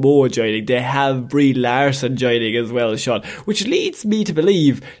Jason Momoa joining, they have Brie Larson joining as well, Sean, which leads me to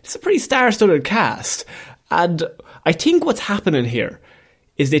believe it's a pretty star-studded cast. And I think what's happening here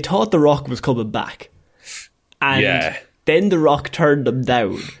is they thought The Rock was coming back. And then The Rock turned them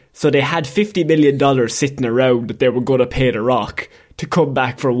down. So they had $50 million sitting around that they were going to pay The Rock to come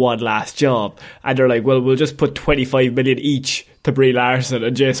back for one last job. And they're like, well, we'll just put $25 million each to Brie Larson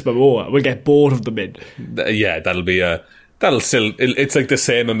and Jason Momoa. We'll get both of them in. Yeah, it's like the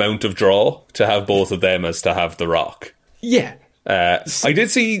same amount of draw to have both of them as to have The Rock. Yeah. I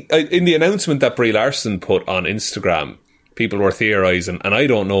did see in the announcement that Brie Larson put on Instagram, people were theorising, and I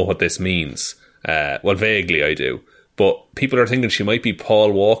don't know what this means. Well, vaguely I do. But people are thinking she might be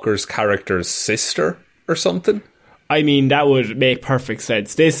Paul Walker's character's sister or something. I mean, that would make perfect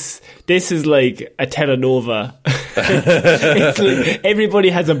sense. This is like a telenovela. It's like everybody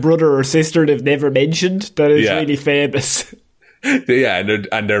has a brother or sister they've never mentioned that is really famous. Yeah,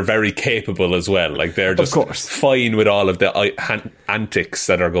 and they're very capable as well. Like they're just fine with all of the antics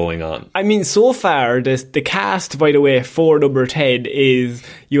that are going on. I mean, so far the cast, by the way, for number 10 is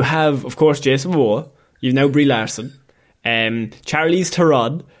you have, of course, Jason Momoa. You've now Brie Larson, Charlize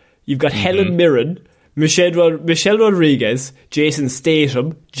Theron. You've got Helen Mirren, Michelle Rodriguez, Jason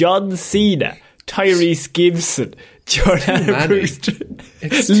Statham, John Cena, Tyrese Gibson, Jordana Brewster.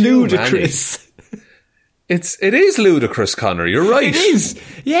 It's ludicrous. It is ludicrous, Connor. You're right. It is.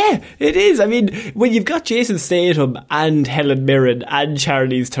 Yeah, it is. I mean, when you've got Jason Statham and Helen Mirren and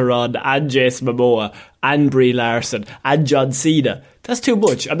Charlize Theron and Jason Momoa and Brie Larson and John Cena, that's too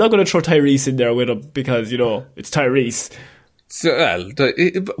much. I'm not going to throw Tyrese in there with him because, it's Tyrese. So,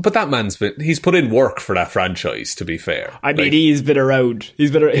 but that he's put in work for that franchise, to be fair. I mean, he's been around.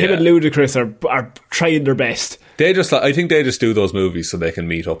 Him and Ludacris are trying their best. I think they just do those movies so they can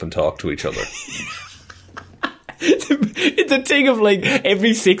meet up and talk to each other. It's a thing of like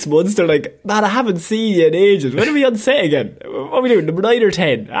every 6 months they're like, man, I haven't seen you in ages. When are we on set again? What are we doing? Number 9 or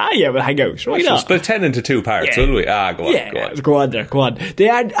 10? Yeah, we'll hang out. Why not? Split 10 into 2 parts, will we? Go on. Go on.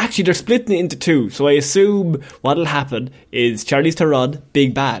 They're splitting it into 2. So I assume what'll happen is Charlize Theron,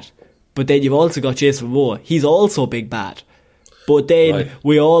 big bad. But then you've also got Jason Momoa. He's also big bad. But then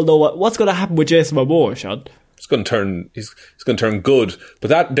we all know what's going to happen with Jason Momoa, Sean. He's going to turn good.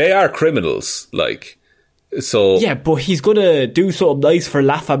 But they are criminals, like. So yeah, but he's going to do something nice for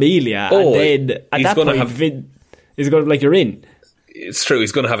La Familia, and then at that point, he's going to like, you're in. It's true.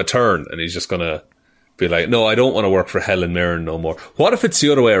 He's going to have a turn, and he's just going to be like, "No, I don't want to work for Helen Mirren no more." What if it's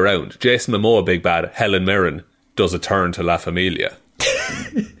the other way around? Jason Momoa, big bad. Helen Mirren does a turn to La Familia.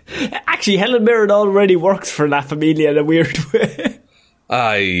 Actually, Helen Mirren already works for La Familia in a weird way.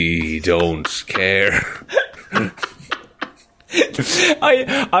 I don't care.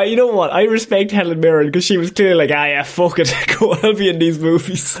 You know what? I respect Helen Mirren because she was clearly like, fuck it, go on, I'll be in these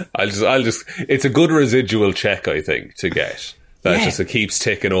movies. I'll just. It's a good residual check, I think, to get. It keeps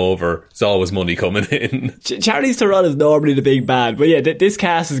ticking over. There's always money coming in. Charlize Theron is normally the big bad, but yeah, this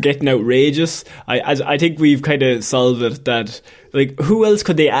cast is getting outrageous. I think we've kind of solved it. That like, who else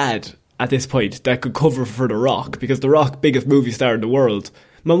could they add at this point that could cover for The Rock? Because The Rock, biggest movie star in the world.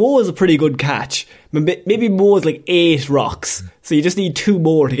 Momoa is a pretty good catch. Maybe Momoa's like 8 rocks, so you just need 2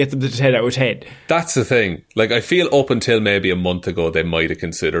 more to get them to 10 out of 10. That's the thing. Like, I feel up until maybe a month ago they might have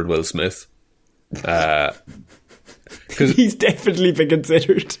considered Will Smith. He's definitely been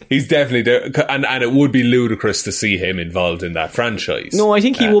considered. He's definitely there, and it would be ludicrous to see him involved in that franchise. No, I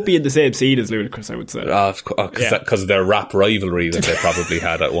think he won't be in the same scene as Ludacris, I would say. Because of their rap rivalry that they probably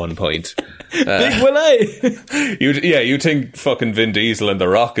had at one point. Big Willie! You think fucking Vin Diesel and The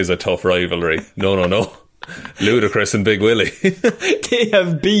Rock is a tough rivalry. No. Ludacris and Big Willie. They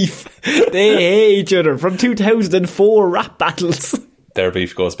have beef. They hate each other from 2004 rap battles. Their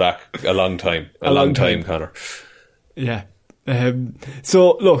beef goes back a long time. A long time, Connor. Yeah.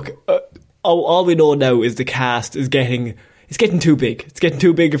 So, look, all we know now is the cast is getting too big. It's getting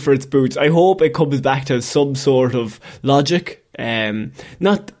too big for its boots. I hope it comes back to some sort of logic. Some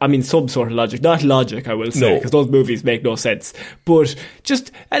sort of logic. Not logic, I will say, because those movies make no sense. But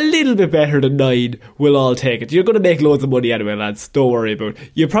just a little bit better than 9, we'll all take it. You're going to make loads of money anyway, lads. Don't worry about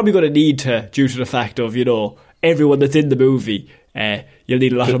it. You're probably going to need to, due to the fact of, everyone that's in the movie, you'll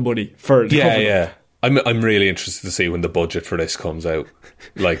need a lot of money for it. Yeah. I'm really interested to see when the budget for this comes out.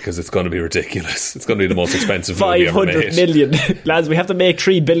 Because it's going to be ridiculous. It's going to be the most expensive movie ever made. 500 million. Lads, we have to make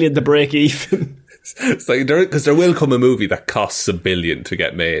 3 billion to break even. It's like, because there will come a movie that costs $1 billion to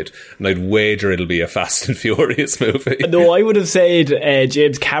get made, and I'd wager it'll be a Fast and Furious movie. No, I would have said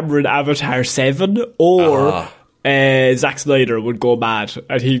James Cameron Avatar 7, or Zack Snyder would go mad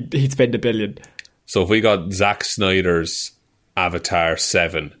and he'd spend $1 billion. So if we got Zack Snyder's Avatar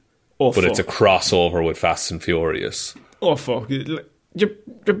 7, but fuck. It's a crossover with Fast and Furious. Oh fuck! You're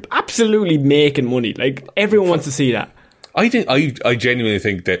absolutely making money. Like, everyone wants to see that. I genuinely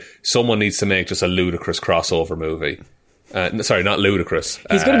think that someone needs to make just a ludicrous crossover movie. Sorry, not ludicrous.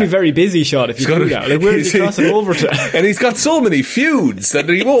 He's going to be very busy, Sean, if you do that. Like, where is he crossing over to? And he's got so many feuds that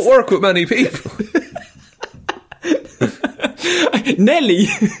he won't work with many people. Nelly.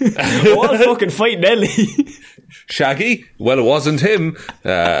 I'll fucking fight Nelly. Shaggy? Well, it wasn't him.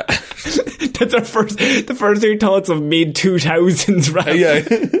 That's the first 2 thoughts of mid-2000s rap. Yeah.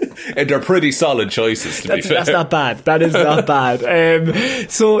 And they're pretty solid choices, to be fair. That's not bad. That is not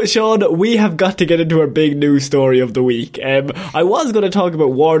bad. So, Sean, we have got to get into our big news story of the week. I was going to talk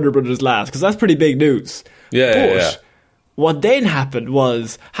about Warner Brothers last, because that's pretty big news. Yeah. What then happened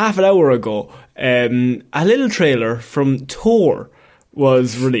was, half an hour ago, a little trailer from Thor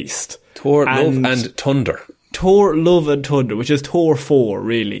was released. Thor, Love and Thunder. Thor, Love and Thunder, which is Thor 4,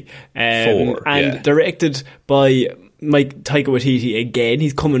 really. 4, and directed by Taika Waititi again.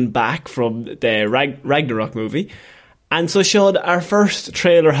 He's coming back from the Ragnarok movie. And so, Sean, our first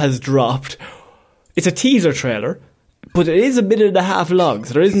trailer has dropped. It's a teaser trailer, but it is 1.5 minutes long,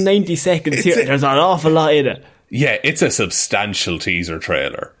 so there is 90 seconds here. There's an awful lot in it. Yeah, it's a substantial teaser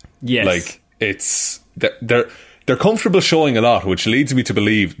trailer. Yes. Like, it's... They're comfortable showing a lot, which leads me to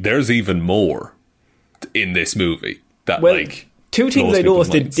believe there's even more in this movie. Two things I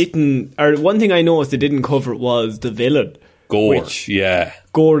noticed one thing I noticed they didn't cover was the villain. Gore,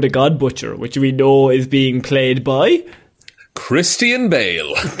 Gore the God Butcher, which we know is being played by... Christian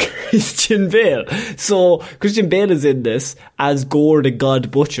Bale. So, Christian Bale is in this as Gore the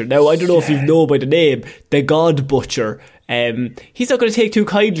God Butcher. Now, I don't know if you know by the name, the God Butcher. He's not going to take too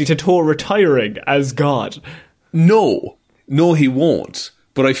kindly to Thor retiring as God. No, he won't.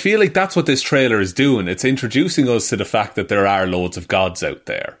 But I feel like that's what this trailer is doing. It's introducing us to the fact that there are loads of gods out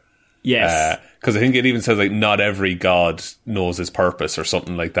there. Yes. Because I think it even says, like, not every god knows his purpose or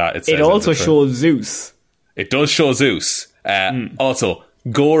something like that. It also shows Zeus. It does show Zeus. Also,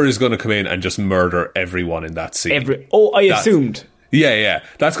 Gore is going to come in and just murder everyone in that scene. I assumed. Yeah.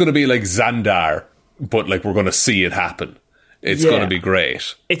 That's going to be like Xandar, but like we're going to see it happen. It's going to be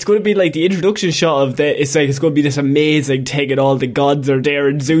great. It's going to be like the introduction shot of it's going to be this amazing thing and all the gods are there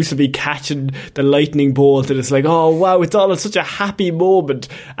and Zeus will be catching the lightning bolt and it's like, oh wow, it's all such a happy moment.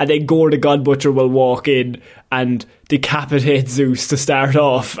 And then Gore the God Butcher will walk in and decapitate Zeus to start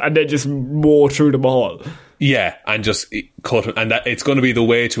off and then just mow through them all. Yeah, and just cut, and it's going to be the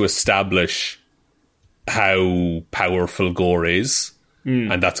way to establish how powerful Gore is,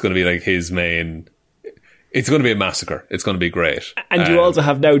 and that's going to be like his main. It's going to be a massacre. It's going to be great. And you also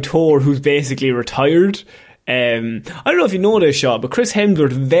have now Thor, who's basically retired. I don't know if you know this, Sean, but Chris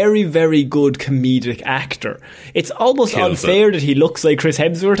Hemsworth, very, very good comedic actor. It's almost unfair that he looks like Chris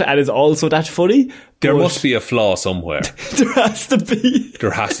Hemsworth and is also that funny. There must be a flaw somewhere. There has to be.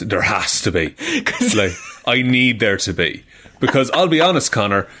 There has to be. Like, I need there to be. Because I'll be honest,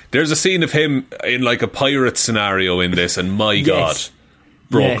 Connor, there's a scene of him in like a pirate scenario in this, and my God,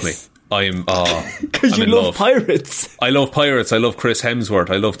 broke me. Because you love pirates. I love pirates. I love Chris Hemsworth.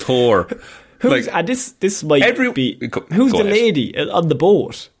 I love Thor. Who's the lady on the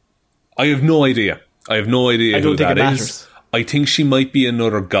boat? I have no idea. I don't think it matters. I think she might be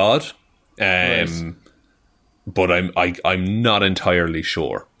another god, but I'm not entirely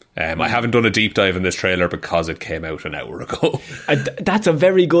sure. I haven't done a deep dive in this trailer because it came out an hour ago. That's a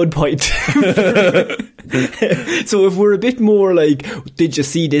very good point. So if we're a bit more like, did you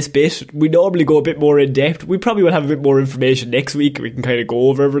see this bit? We normally go a bit more in depth. We probably will have a bit more information next week. We can kind of go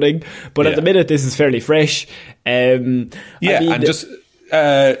over everything. But at the minute, this is fairly fresh. And just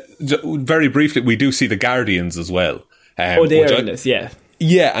very briefly, we do see the Guardians as well. They are in this, yeah.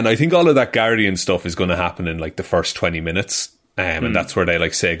 Yeah, and I think all of that Guardian stuff is going to happen in like the first 20 minutes. And that's where they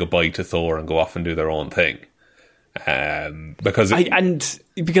like say goodbye to Thor and go off and do their own thing. Because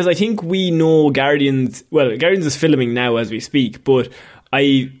I think we know Guardians is filming now as we speak, but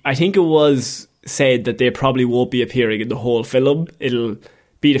I think it was said that they probably won't be appearing in the whole film. It'll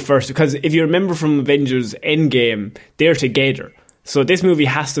be the first, because if you remember from Avengers Endgame, they're together. So this movie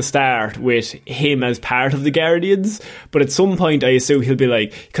has to start with him as part of the Guardians, but at some point I assume he'll be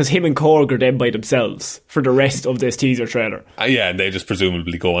like, because him and Korg are then by themselves for the rest of this teaser trailer. Yeah, and they just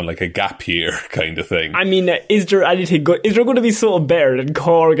presumably go on like a gap year kind of thing. I mean, is there anything good? Is there going to be something better than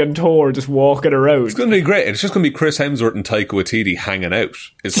Korg and Thor just walking around? It's going to be great. It's just going to be Chris Hemsworth and Taika Waititi hanging out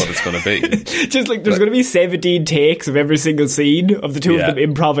is what it's going to be. Just like there's going to be 17 takes of every single scene of the two of them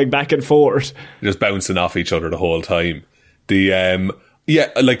improvising back and forth. Just bouncing off each other the whole time.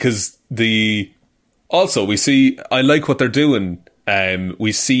 Also we see, I like what they're doing.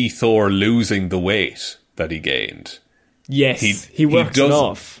 We see Thor losing the weight that he gained. Yes, he works it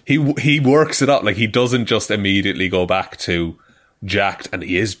off. He works it up. Like, he doesn't just immediately go back to jacked, and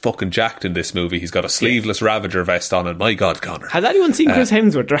he is fucking jacked in this movie. He's got a sleeveless Ravager vest on, and my God, Connor. Has anyone seen Chris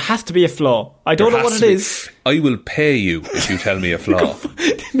Hemsworth? There has to be a flaw. I don't know what it is. I will pay you if you tell me a flaw.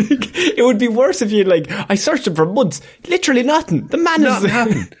 It would be worse if you I searched him for months. Literally nothing. The man is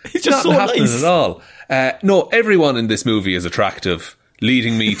happening. He's just not so happening nice at all. No, everyone in this movie is attractive,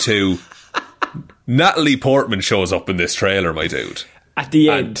 leading me to Natalie Portman shows up in this trailer, my dude. At the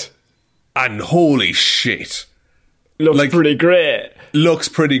end. And holy shit. Looks pretty great. Looks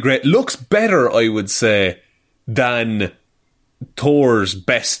pretty great. Looks better, I would say, than Thor's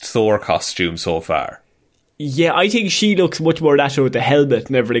best Thor costume so far. Yeah, I think she looks much more natural with the helmet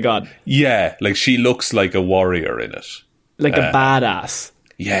and everything on. Yeah, like she looks like a warrior in it. Like a badass.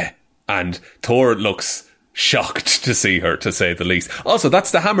 Yeah, and Thor looks shocked to see her, to say the least. Also, that's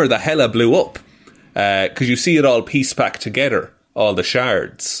the hammer that Hela blew up. Because you see it all pieced back together, all the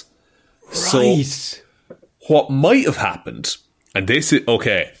shards. Right. So, what might have happened, and this is,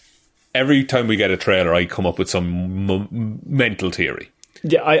 okay, every time we get a trailer, I come up with some mental theory.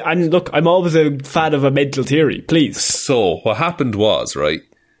 Yeah, and look, I'm always a fan of a mental theory, please. So, what happened was, right,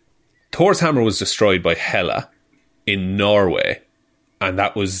 Thor's hammer was destroyed by Hela in Norway, and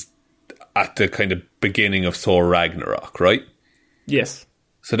that was at the kind of beginning of Thor Ragnarok, right? Yes.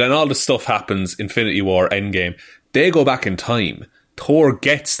 So then all the stuff happens, Infinity War, Endgame. They go back in time. Thor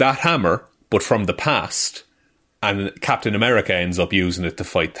gets that hammer, but from the past, and Captain America ends up using it to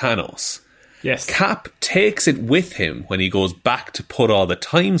fight Thanos. Yes. Cap takes it with him when he goes back to put all the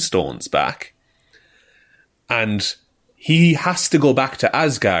time stones back, and he has to go back to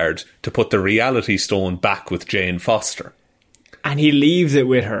Asgard to put the Reality Stone back with Jane Foster. And he leaves it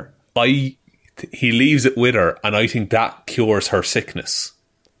with her. He leaves it with her, and I think that cures her sickness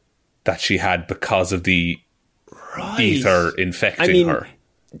that she had because of the ether infecting her.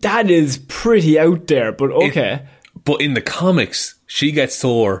 That is pretty out there, but okay. But in the comics, she gets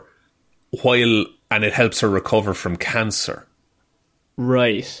Thor and it helps her recover from cancer.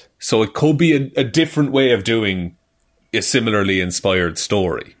 Right. So it could be a different way of doing a similarly inspired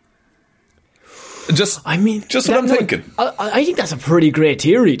story. Just what I'm thinking. I think that's a pretty great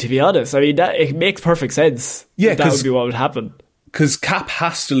theory, to be honest. I mean, it makes perfect sense. Yeah, that would be what would happen. Because Cap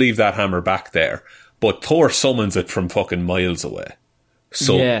has to leave that hammer back there, but Thor summons it from fucking miles away.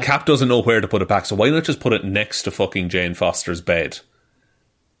 So Cap doesn't know where to put it back, so why not just put it next to fucking Jane Foster's bed?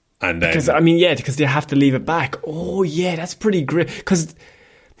 And then, because they have to leave it back. Oh, yeah, that's pretty great. Because,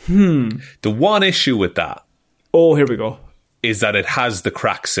 the one issue with that... Oh, here we go. ...is that it has the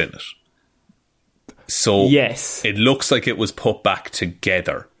cracks in it. So yes, it looks like it was put back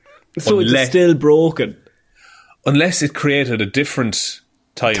together. So it's still broken. Unless it created a different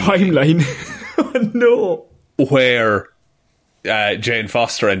timeline. Oh, no. Where Jane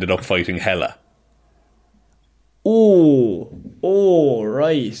Foster ended up fighting Hela. Oh,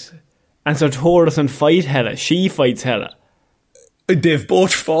 right. And so Thor doesn't fight Hela, she fights Hela. They've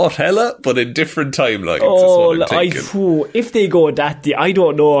both fought Hela, but in different timelines. Oh, if they go that deep, I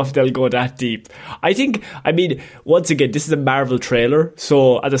don't know if they'll go that deep. Once again, this is a Marvel trailer,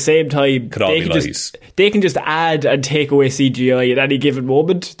 so at the same time, they can just add and take away CGI at any given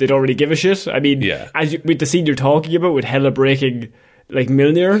moment. They don't really give a shit. With the scene you're talking about, with Hela breaking like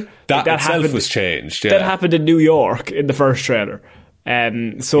Mjolnir, that itself was changed. Yeah. That happened in New York in the first trailer. We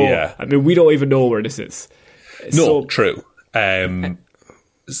don't even know where this is. True.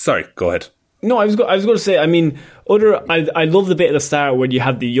 Sorry, go ahead. No, I was going to say, I love the bit at the start when you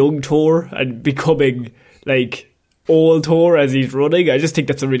have the young Thor and becoming like old Thor as he's running. I just think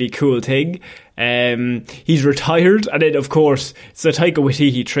that's a really cool thing. He's retired, and then of course it's a Taika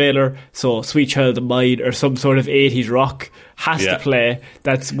Waititi trailer, so Sweet Child of Mine or some sort of 80s rock has to play.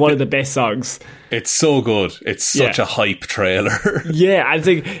 That's one of the best songs. It's so good. It's such a hype trailer. Yeah, I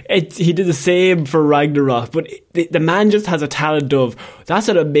think he did the same for Ragnarok, but the man just has a talent of, that's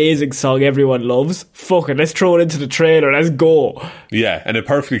an amazing song everyone loves. Fuck it, let's throw it into the trailer, let's go. Yeah, and it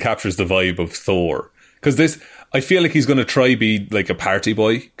perfectly captures the vibe of Thor. Because I feel like he's going to try be like a party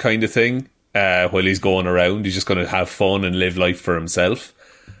boy kind of thing while he's going around. He's just going to have fun and live life for himself.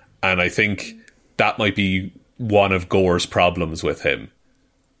 And I think that might be one of Gore's problems with him.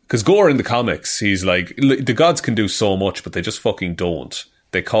 Because Gore in the comics, he's like, the gods can do so much, but they just fucking don't.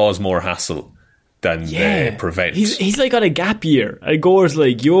 They cause more hassle than they prevent. He's like on a gap year. And Gore's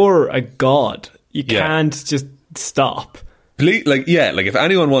like, you're a god. You can't just stop. Like if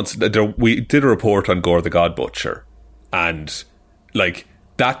anyone wants, we did a report on Gore the God Butcher, and like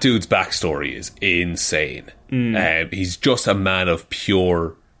that dude's backstory is insane. He's just a man of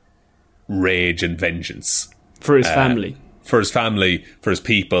pure rage and vengeance for his family, for his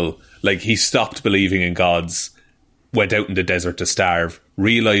people. Like, he stopped believing in gods, went out in the desert to starve,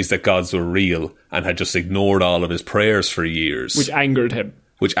 realised that gods were real, and had just ignored all of his prayers for years, which angered him,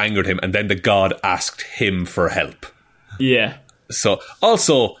 and then the god asked him for help. Yeah. So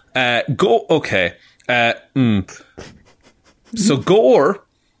also So Gore,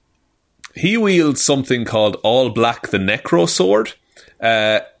 he wields something called All Black the Necro Sword.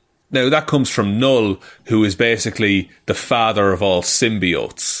 Now that comes from Null, who is basically the father of all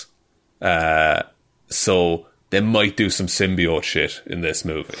symbiotes. So they might do some symbiote shit in this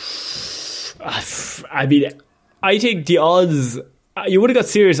movie. I mean, I think the odds, you would have got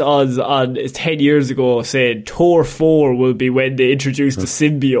serious odds on 10 years ago saying Thor 4 will be when they introduce the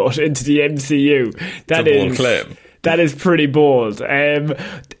symbiote into the MCU. That is a bold claim. That is pretty bold. I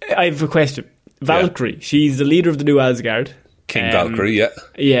have a question. Valkyrie, she's the leader of the new Asgard. King Valkyrie, yeah.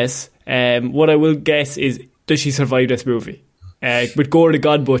 Yes. What I will guess is, does she survive this movie? With Gore the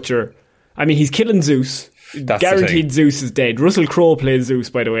God Butcher, I mean, he's killing Zeus. That's guaranteed Zeus is dead. Russell Crowe plays Zeus,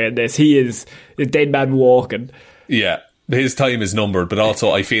 by the way, in this. He is a dead man walking. Yeah. His time is numbered, but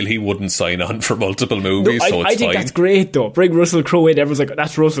also I feel he wouldn't sign on for multiple movies, so it's fine. I think that's great, though. Bring Russell Crowe in, everyone's like,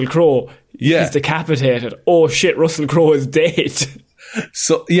 that's Russell Crowe. Yeah. He's decapitated. Oh shit, Russell Crowe is dead.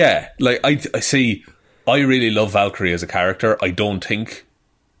 So, yeah, like, I see, I really love Valkyrie as a character. I don't think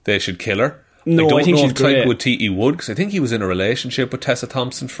they should kill her. No, I think she's great. Taika Waititi would, because I think he was in a relationship with Tessa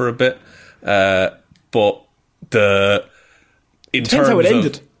Thompson for a bit. But Depends how it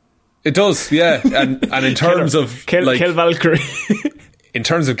ended. It does, yeah. And in terms of kill Valkyrie. In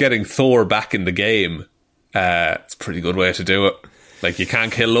terms of getting Thor back in the game, it's a pretty good way to do it. Like, you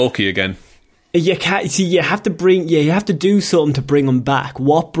can't kill Loki again. You can't. See, you have to do something to bring him back.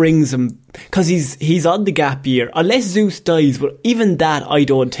 What brings him? Because he's on the gap year. Unless Zeus dies, but even that I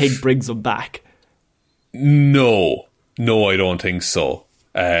don't think brings him back. No, I don't think so.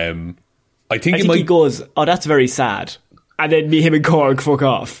 I think he goes, oh, that's very sad. And then him and Korg fuck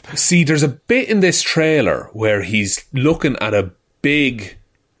off. See, there's a bit in this trailer where he's looking at a big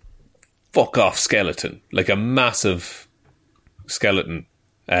fuck off skeleton, like a massive skeleton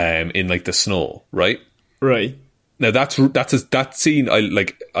in like the snow, right? Right. Now that scene, I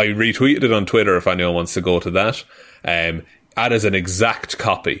retweeted it on Twitter if anyone wants to go to that. That is an exact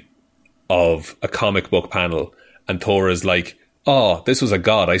copy of a comic book panel, and Thor is like, oh, this was a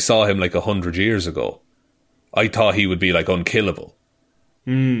god. I saw him like 100 years ago. I thought he would be like unkillable.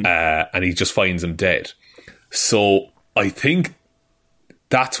 And he just finds him dead. So I think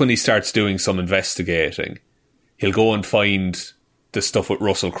that's when he starts doing some investigating. He'll go and find the stuff with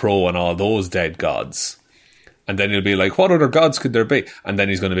Russell Crowe and all those dead gods. And then he'll be like, what other gods could there be? And then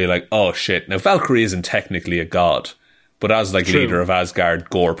he's going to be like, oh shit. Now Valkyrie isn't technically a god, but as like leader of Asgard,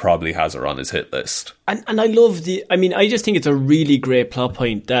 Gore probably has her on his hit list. And I love I just think it's a really great plot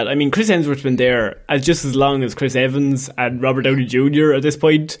point that, Chris Hemsworth's been there just as long as Chris Evans and Robert Downey Jr. at this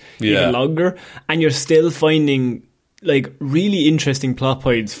point, even longer. And you're still finding like really interesting plot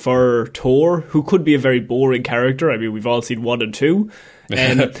points for Thor, who could be a very boring character. We've all seen 1 and 2.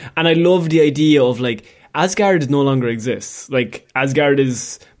 And I love the idea of like, Asgard no longer exists. Like, Asgard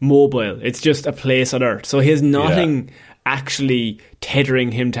is mobile. It's just a place on Earth. So he has nothing actually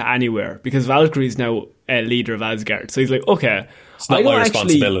tethering him to anywhere, because Valkyrie is now a leader of Asgard. So he's like, okay, it's not my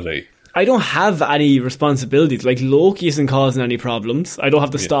responsibility. I don't have any responsibilities. Like, Loki isn't causing any problems. I don't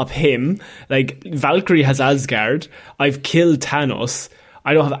have to stop him. Like, Valkyrie has Asgard. I've killed Thanos.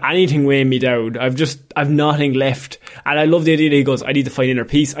 I don't have anything weighing me down. I've nothing left. And I love the idea that he goes, I need to find inner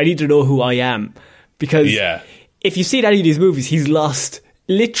peace. I need to know who I am. Because if you see any of these movies, he's lost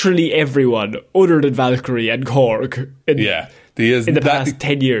literally everyone other than Valkyrie and Korg in the past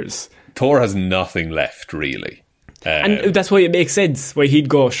 10 years. Thor has nothing left, really. And that's why it makes sense why he'd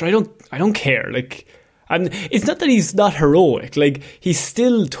go, sure, I don't care. Like, and it's not that he's not heroic. Like, he's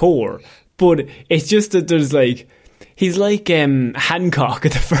still Thor, but it's just that there's like, he's like Hancock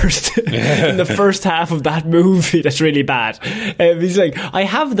in the first half of that movie. That's really bad. He's like, I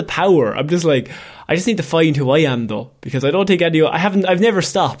have the power. I'm just like, I just need to find who I am, though, because I don't think I've never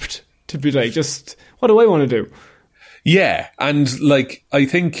stopped to be like, just what do I want to do? Yeah, and like I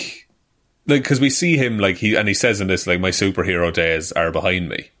think, like, because we see him like he says in this, like, my superhero days are behind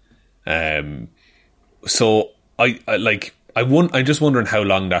me. So I'm just wondering how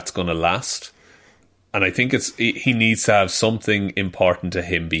long that's going to last. And I think he needs to have something important to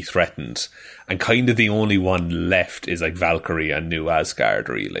him be threatened. And kind of the only one left is like Valkyrie and New Asgard,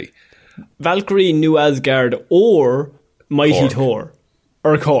 really. Valkyrie, New Asgard, or Mighty Thor.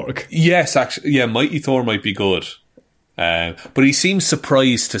 Or Korg. Yes, actually. Yeah, Mighty Thor might be good. But he seems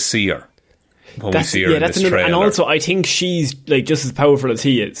surprised to see her when we see her in this trailer. And also, I think she's like just as powerful as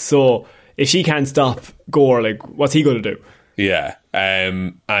he is. So if she can't stop Gore, like, what's he going to do? Yeah,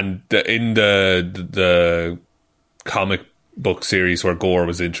 and in the comic book series where Gore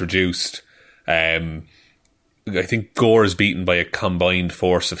was introduced, I think Gore is beaten by a combined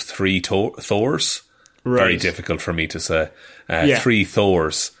force of 3 Thors. Right. Very difficult for me to say. 3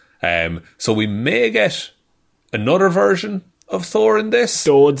 Thors. So we may get another version of Thor in this.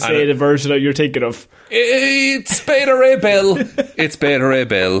 Don't say the version that you're thinking of. It's Beta Ray Bill. It's Beta Ray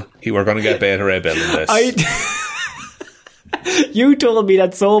Bill. We're going to get Beta Ray Bill in this. You told me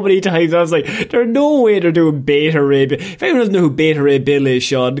that so many times. I was like, there's no way they're doing Beta Ray Bill. If anyone doesn't know who Beta Ray Bill is,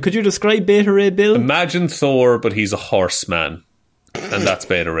 Sean, could you describe Beta Ray Bill? Imagine Thor, but he's a horseman. And that's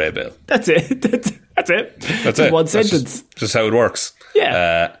Beta Ray Bill. That's it. That's it. That's it. One sentence. Just how it works.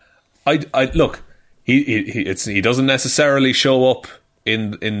 Yeah. I look. He doesn't necessarily show up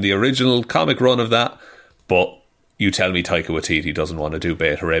in the original comic run of that, but you tell me Taika Waititi doesn't want to do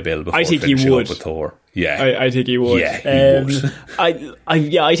Beta Ray Bill before finishing up with Thor. Yeah, I think he would. Yeah, he would.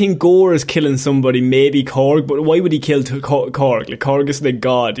 I think Gore is killing somebody, maybe Korg, but why would he kill Korg? Like, Korg isn't a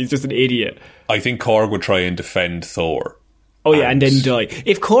god; he's just an idiot. I think Korg would try and defend Thor. Oh yeah, and then die.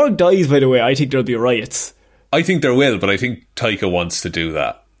 If Korg dies, by the way, I think there'll be riots. I think there will, but I think Taika wants to do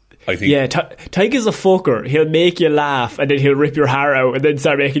that. I think. Yeah, Taika's a fucker. He'll make you laugh, and then he'll rip your hair out, and then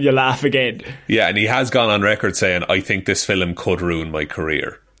start making you laugh again. Yeah, and he has gone on record saying, "I think this film could ruin my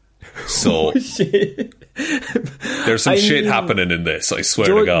career." So shit. There's some shit happening in this. I swear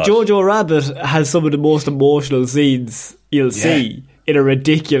to God. Jojo Rabbit has some of the most emotional scenes you'll see in a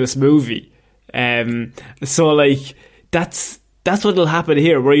ridiculous movie. So like that's what'll happen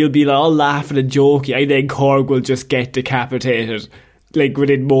here, where you'll be like, all laughing and joking, and then Korg will just get decapitated. Like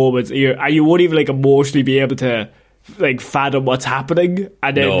within moments, you won't even like emotionally be able to like fathom what's happening,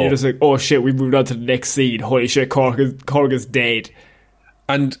 and then you're just like, oh shit, we moved on to the next scene. Holy shit, Korg is dead.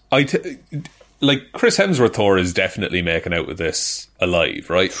 And like Chris Hemsworth Thor is definitely making out with this alive,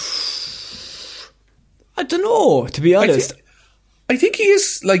 right? I don't know, to be honest. I think he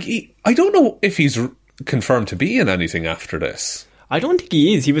is. Like, I don't know if he's confirmed to be in anything after this. I don't think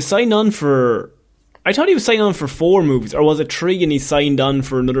he is. He was signed on for. I thought he was signed on for 4 movies, or was it 3 and he signed on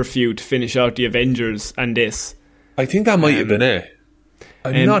for another few to finish out the Avengers and this? I think that might have been it.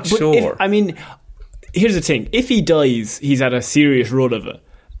 I'm not sure. Here's the thing. If he dies, he's had a serious run of it.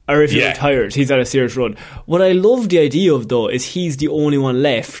 Or if he retires, he's had a serious run. What I love the idea of, though, is he's the only one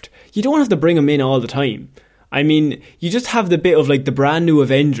left. You don't have to bring him in all the time. I mean, you just have the bit of like the brand new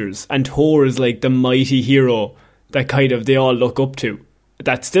Avengers, and Thor is like the mighty hero that kind of they all look up to.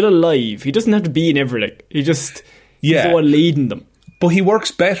 That's still alive. He doesn't have to be in everything. He's the one leading them. But he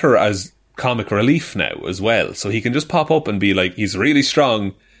works better as comic relief now as well. So he can just pop up and be like, he's really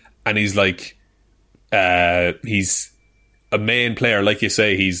strong, and he's like, he's a main player, like you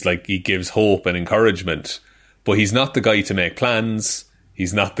say. He's like, he gives hope and encouragement, but he's not the guy to make plans.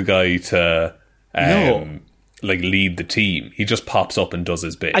 He's not the guy to like lead the team. He just pops up and does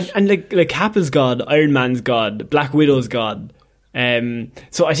his bit. And like Cap is God, Iron Man's God, Black Widow's God.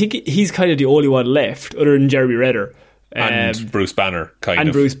 So I think he's kind of the only one left, other than Jeremy Renner. And Bruce Banner,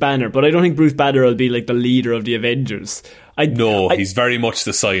 Bruce Banner, but I don't think Bruce Banner will be like the leader of the Avengers. He's very much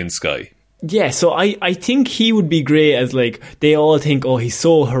the science guy. Yeah, so I think he would be great as like, they all think, oh, he's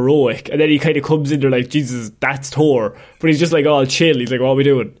so heroic, and then he kind of comes in there like, Jesus, that's Thor, but he's just like all chill. He's like, what are we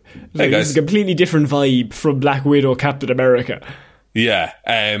doing? Like, it's a completely different vibe from Black Widow, Captain America. Yeah,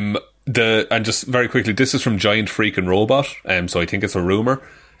 and just very quickly, this is from Giant Freaking Robot, so I think it's a rumour.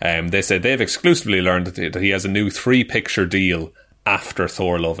 They said they've exclusively learned that he has a new 3-picture deal after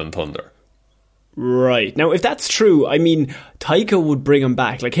Thor Love and Thunder. Right. Now, if that's true, I mean, Taika would bring him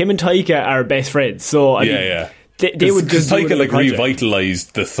back. Like, him and Taika are best friends. So, I mean, they would just Taika like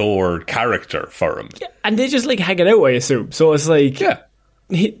revitalised the Thor character for him. Yeah, and they just like hanging out, I assume. So it's like... Yeah.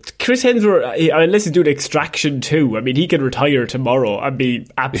 Chris Hemsworth, unless he's doing Extraction 2, I mean, he can retire tomorrow and be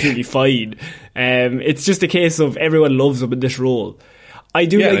absolutely fine. It's just a case of everyone loves him in this role. I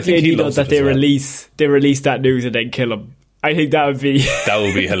do like the idea that they release that news and then kill him. I think that would be... That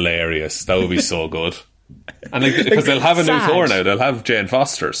would be hilarious. That would be so good. And because they'll have a new Thor now. They'll have Jane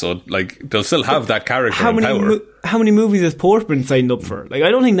Foster. So they'll still have that character in power. How many movies has Portman signed up for? Like, I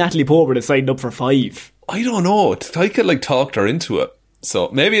don't think Natalie Portman has signed up for 5. I don't know. Taika talked her into it. So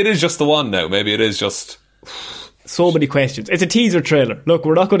maybe it is just the one now. Maybe it is just... So many questions. It's a teaser trailer. Look,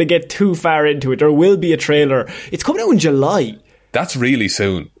 we're not going to get too far into it. There will be a trailer. It's coming out in July. That's really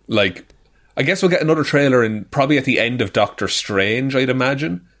soon. Like, I guess we'll get another trailer probably at the end of Doctor Strange, I'd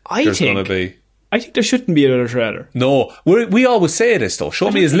imagine. I think there shouldn't be another trailer. No. We always say this, though.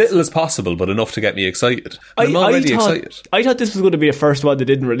 Show me as little as possible, but enough to get me excited. I'm already excited. I thought this was going to be the first one they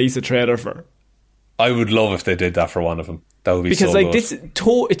didn't release a trailer for. I would love if they did that for one of them. That would be so good. Because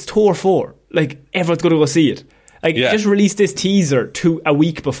it's Thor 4. Like, everyone's going to go see it. Like, just release this teaser a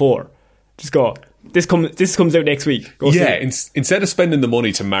week before. Just go, this comes out next week. Go see it. Instead of spending the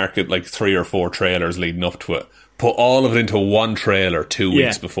money to market like 3 or 4 trailers leading up to it, put all of it into one trailer 2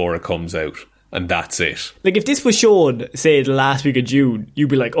 weeks before it comes out. And that's it. Like, if this was shown, say, the last week of June, you'd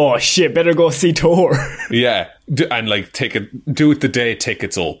be like, oh shit, better go see Thor. Yeah. And like, do it the day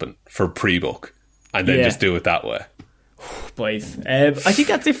tickets open for pre-book. And then just do it that way. Boys, I think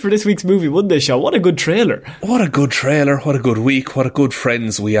that's it for this week's Movie Monday show. What a good trailer. What a good trailer. What a good week. What a good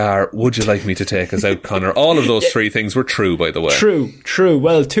friends we are. Would you like me to take us out, Connor? All of those 3 things were true, by the way. True.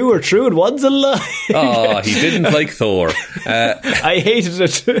 Well, 2 are true and 1's a lie. Oh, he didn't like Thor. I hated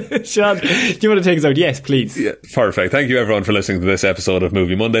it. Sean, do you want to take us out? Yes, please. Yeah, perfect. Thank you, everyone, for listening to this episode of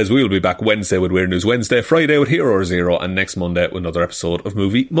Movie Mondays. We will be back Wednesday with Weird News Wednesday, Friday with Hero Zero, and next Monday with another episode of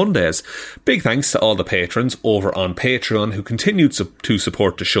Movie Mondays. Big thanks to all the patrons over on Patreon who continue to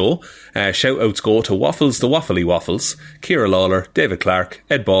support the show. Shout outs go to Waffles the Waffly Waffles, Ciara Lawler, David Clark,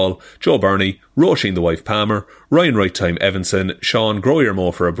 Ed Ball, Joe Burney, Roisin the Wife Palmer, Ryan Right Time Evanson, Sean Grow Your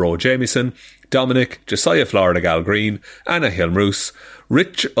Mo for a Bro Jamieson, Dominic, Josiah Florida Gal Green, Anna Hilmroos,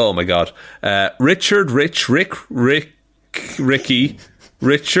 Richard Ricky,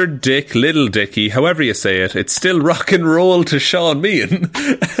 Richard Dick, Little Dicky, however you say it, it's still rock and roll to Sean Meehan.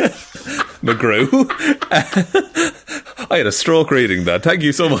 McGrew. I had a stroke reading that. Thank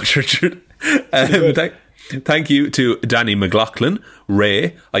you so much, Richard. Thank you to Danny McLaughlin,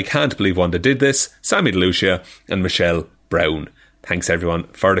 Ray, I Can't Believe Wanda Did This, Sammy DeLucia, and Michelle Brown. Thanks, everyone,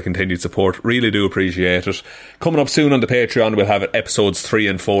 for the continued support. Really do appreciate it. Coming up soon on the Patreon, we'll have episodes 3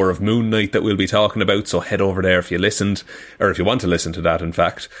 and 4 of Moon Knight that we'll be talking about, so head over there if you listened, or if you want to listen to that, in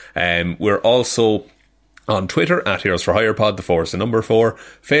fact. We're also on Twitter at Heroes for Hire Pod, the 4 is the number 4.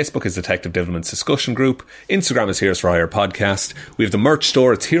 Facebook is Detective Divilment's discussion group. Instagram is Heroes for Hire Podcast. We have the merch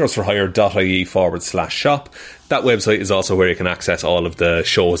store. It's heroesforhire.ie/shop. That website is also where you can access all of the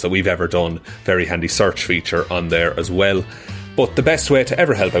shows that we've ever done. Very handy search feature on there as well. But the best way to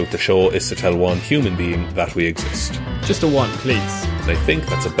ever help out the show is to tell one human being that we exist. Just a one, please. And I think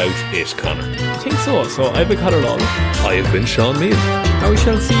that's about it, Connor. I think so. So I've been Connor Lawler. I have been Sean Meehan. And we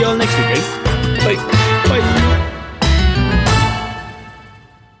shall see you all next week, guys. Bye. Bye.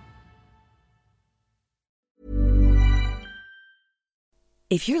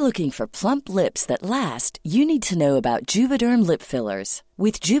 If you're looking for plump lips that last, you need to know about Juvederm lip fillers.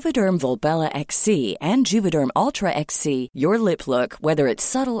 With Juvederm Volbella XC and Juvederm Ultra XC, your lip look, whether it's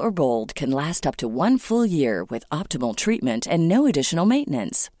subtle or bold, can last up to 1 full year with optimal treatment and no additional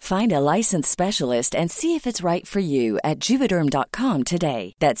maintenance. Find a licensed specialist and see if it's right for you at Juvederm.com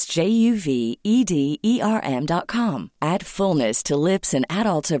today. That's JUVEDERM.com. Add fullness to lips in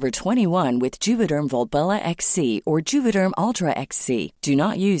adults over 21 with Juvederm Volbella XC or Juvederm Ultra XC. Do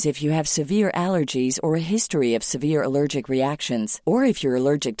not use if you have severe allergies or a history of severe allergic reactions, or if you're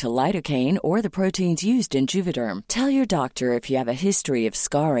allergic to lidocaine or the proteins used in Juvederm. Tell your doctor if you have a history of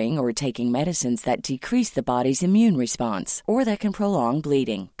scarring or taking medicines that decrease the body's immune response or that can prolong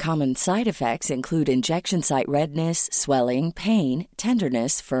bleeding. Common side effects include injection site redness, swelling, pain,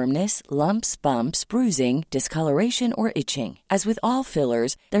 tenderness, firmness, lumps, bumps, bruising, discoloration, or itching. As with all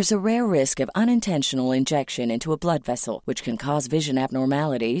fillers, there's a rare risk of unintentional injection into a blood vessel, which can cause vision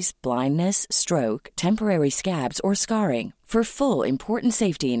abnormalities, blindness, stroke, temporary scabs, or scarring. For full, important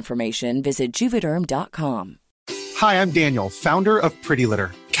safety information, visit Juvederm.com. Hi, I'm Daniel, founder of Pretty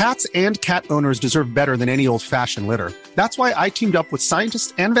Litter. Cats and cat owners deserve better than any old-fashioned litter. That's why I teamed up with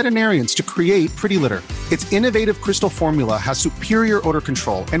scientists and veterinarians to create Pretty Litter. Its innovative crystal formula has superior odor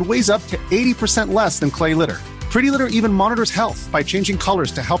control and weighs up to 80% less than clay litter. Pretty Litter even monitors health by changing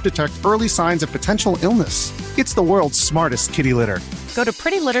colors to help detect early signs of potential illness. It's the world's smartest kitty litter. Go to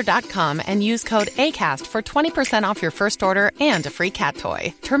prettylitter.com and use code ACAST for 20% off your first order and a free cat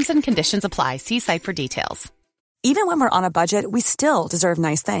toy. Terms and conditions apply. See site for details. Even when we're on a budget, we still deserve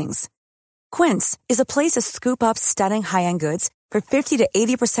nice things. Quince is a place to scoop up stunning high-end goods for 50 to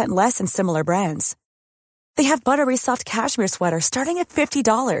 80% less than similar brands. They have buttery soft cashmere sweaters starting at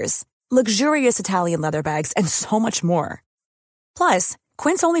 $50, luxurious Italian leather bags, and so much more. Plus,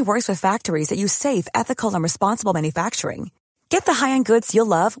 Quince only works with factories that use safe, ethical, and responsible manufacturing. Get the high-end goods you'll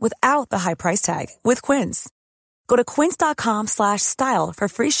love without the high price tag with Quince. Go to quince.com/style for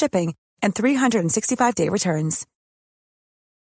free shipping and 365-day returns.